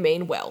know you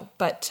mean well.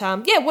 But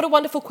what a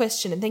wonderful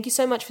question. And thank you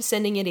so much for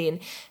sending it in.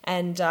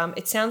 And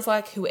it sounds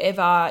like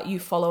whoever you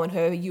follow and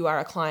whoever you are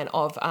a client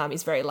of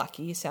is very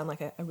lucky. You sound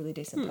like a really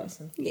decent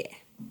person. Yeah.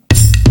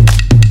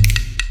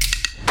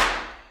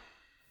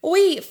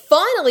 We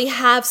finally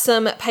have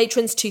some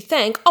patrons to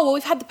thank. Oh, well,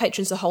 we've had the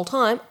patrons the whole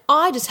time.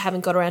 I just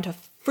haven't got around to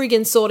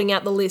friggin' sorting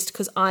out the list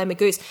because I'm a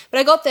goose. But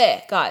I got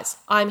there, guys.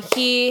 I'm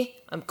here.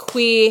 I'm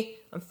queer.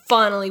 I'm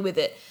finally with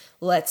it.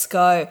 Let's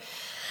go.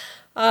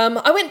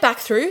 I went back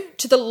through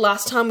to the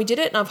last time we did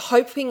it, and I'm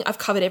hoping I've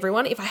covered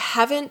everyone. If I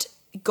haven't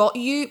got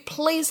you,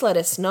 please let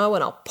us know,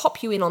 and I'll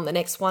pop you in on the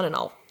next one, and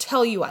I'll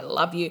tell you I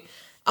love you.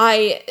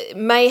 I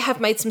may have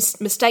made some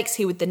mistakes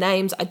here with the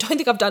names. I don't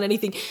think I've done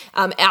anything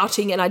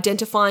outing and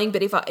identifying,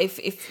 but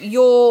if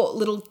your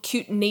little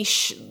cute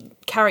niche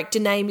character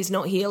name is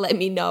not here, let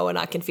me know and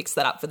I can fix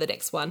that up for the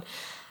next one.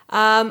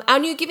 Our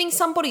new giving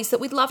somebodies that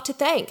we'd love to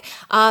thank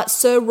are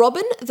Sir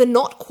Robin, the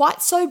not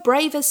quite so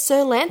brave as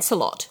Sir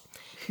Lancelot,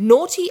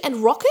 Naughty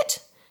and Rocket,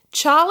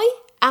 Charlie,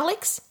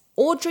 Alex,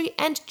 Audrey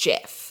and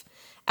Jeff.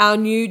 Our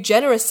new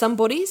generous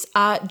somebodies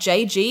are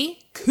JG,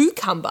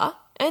 Cucumber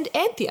and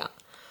Anthea.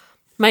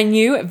 My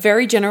new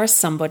very generous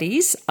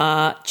somebodies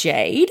are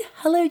Jade.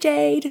 Hello,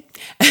 Jade.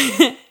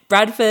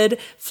 Bradford,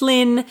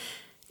 Flynn.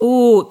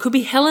 Ooh, it could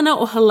be Helena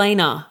or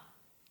Helena.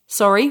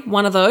 Sorry,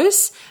 one of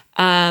those.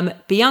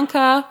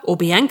 Bianca or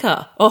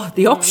Bianca. Oh,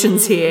 the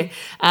options here.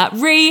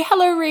 Ree.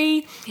 Hello,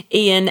 Ree.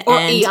 Ian or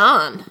and...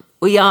 Ian.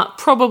 Yeah,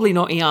 probably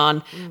not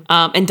Ian.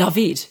 And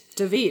David.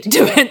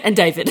 And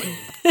David.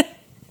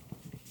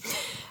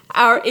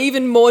 Our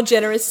even more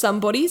generous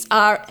somebodies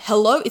are,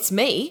 hello, it's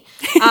me.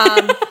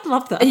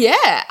 Love that.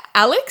 Yeah,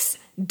 Alex,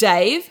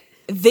 Dave,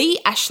 the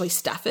Ashley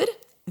Stafford,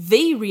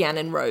 the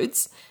Rhiannon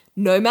Rhodes,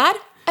 Nomad,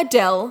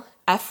 Adele,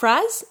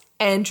 Afraz,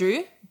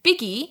 Andrew,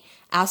 Biggie,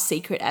 our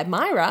secret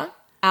admirer,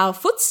 our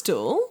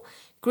footstool,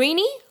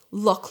 Greenie,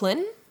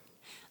 Lachlan,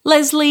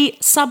 Leslie,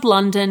 Sub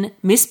London,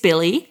 Miss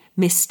Billy,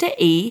 Mr.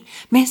 E,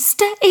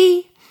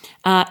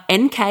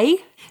 NK,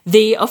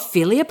 the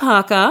Ophelia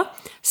Parker,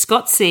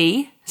 Scott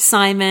C,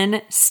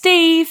 Simon,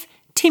 Steve,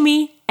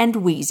 Timmy, and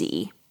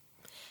Wheezy.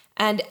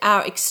 And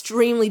our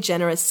extremely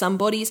generous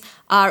somebodies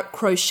are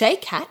Crochet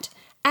Cat,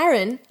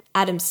 Aaron,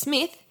 Adam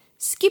Smith,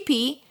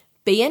 Skippy,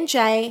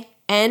 B&J,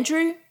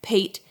 Andrew,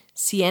 Pete,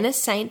 Sienna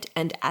Saint,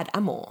 and Ad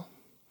Amor.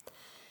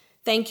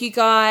 Thank you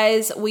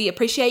guys. We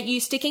appreciate you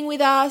sticking with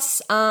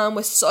us.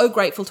 We're so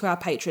grateful to our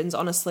patrons.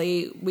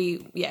 Honestly,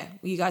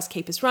 you guys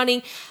keep us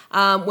running.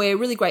 We're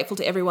really grateful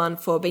to everyone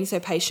for being so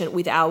patient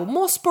with our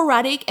more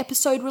sporadic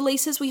episode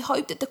releases. We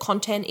hope that the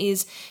content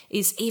is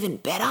even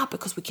better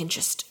because we can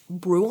just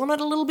brew on it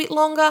a little bit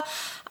longer.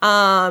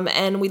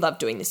 And we love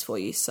doing this for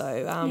you.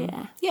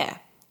 So, yeah.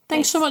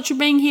 Thanks so much for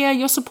being here.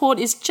 Your support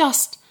is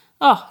just...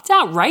 Oh, it's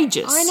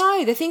outrageous. I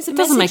know. The things that it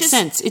doesn't make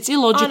sense. It's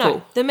illogical. I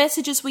know. The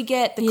messages we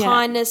get, the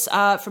kindness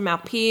from our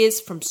peers,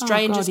 from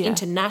strangers,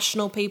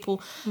 international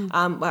people.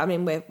 I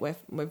mean,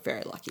 we're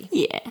very lucky.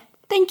 Yeah.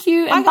 Thank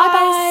you and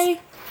bye.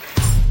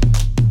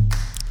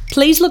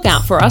 Please look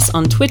out for us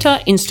on Twitter,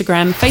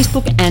 Instagram,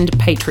 Facebook, and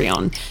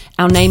Patreon.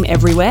 Our name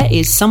everywhere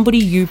is Somebody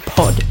You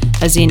Pod,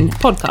 as in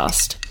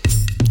podcast.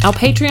 Our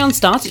Patreon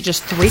starts at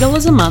just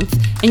 $3 a month,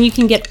 and you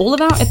can get all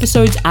of our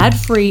episodes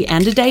ad-free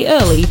and a day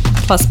early,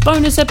 plus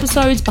bonus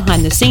episodes,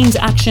 behind-the-scenes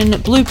action,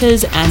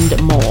 bloopers,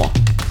 and more.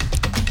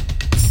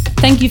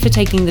 Thank you for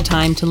taking the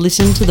time to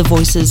listen to the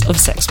voices of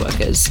sex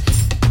workers.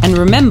 And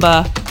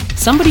remember,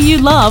 somebody you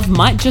love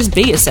might just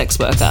be a sex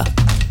worker.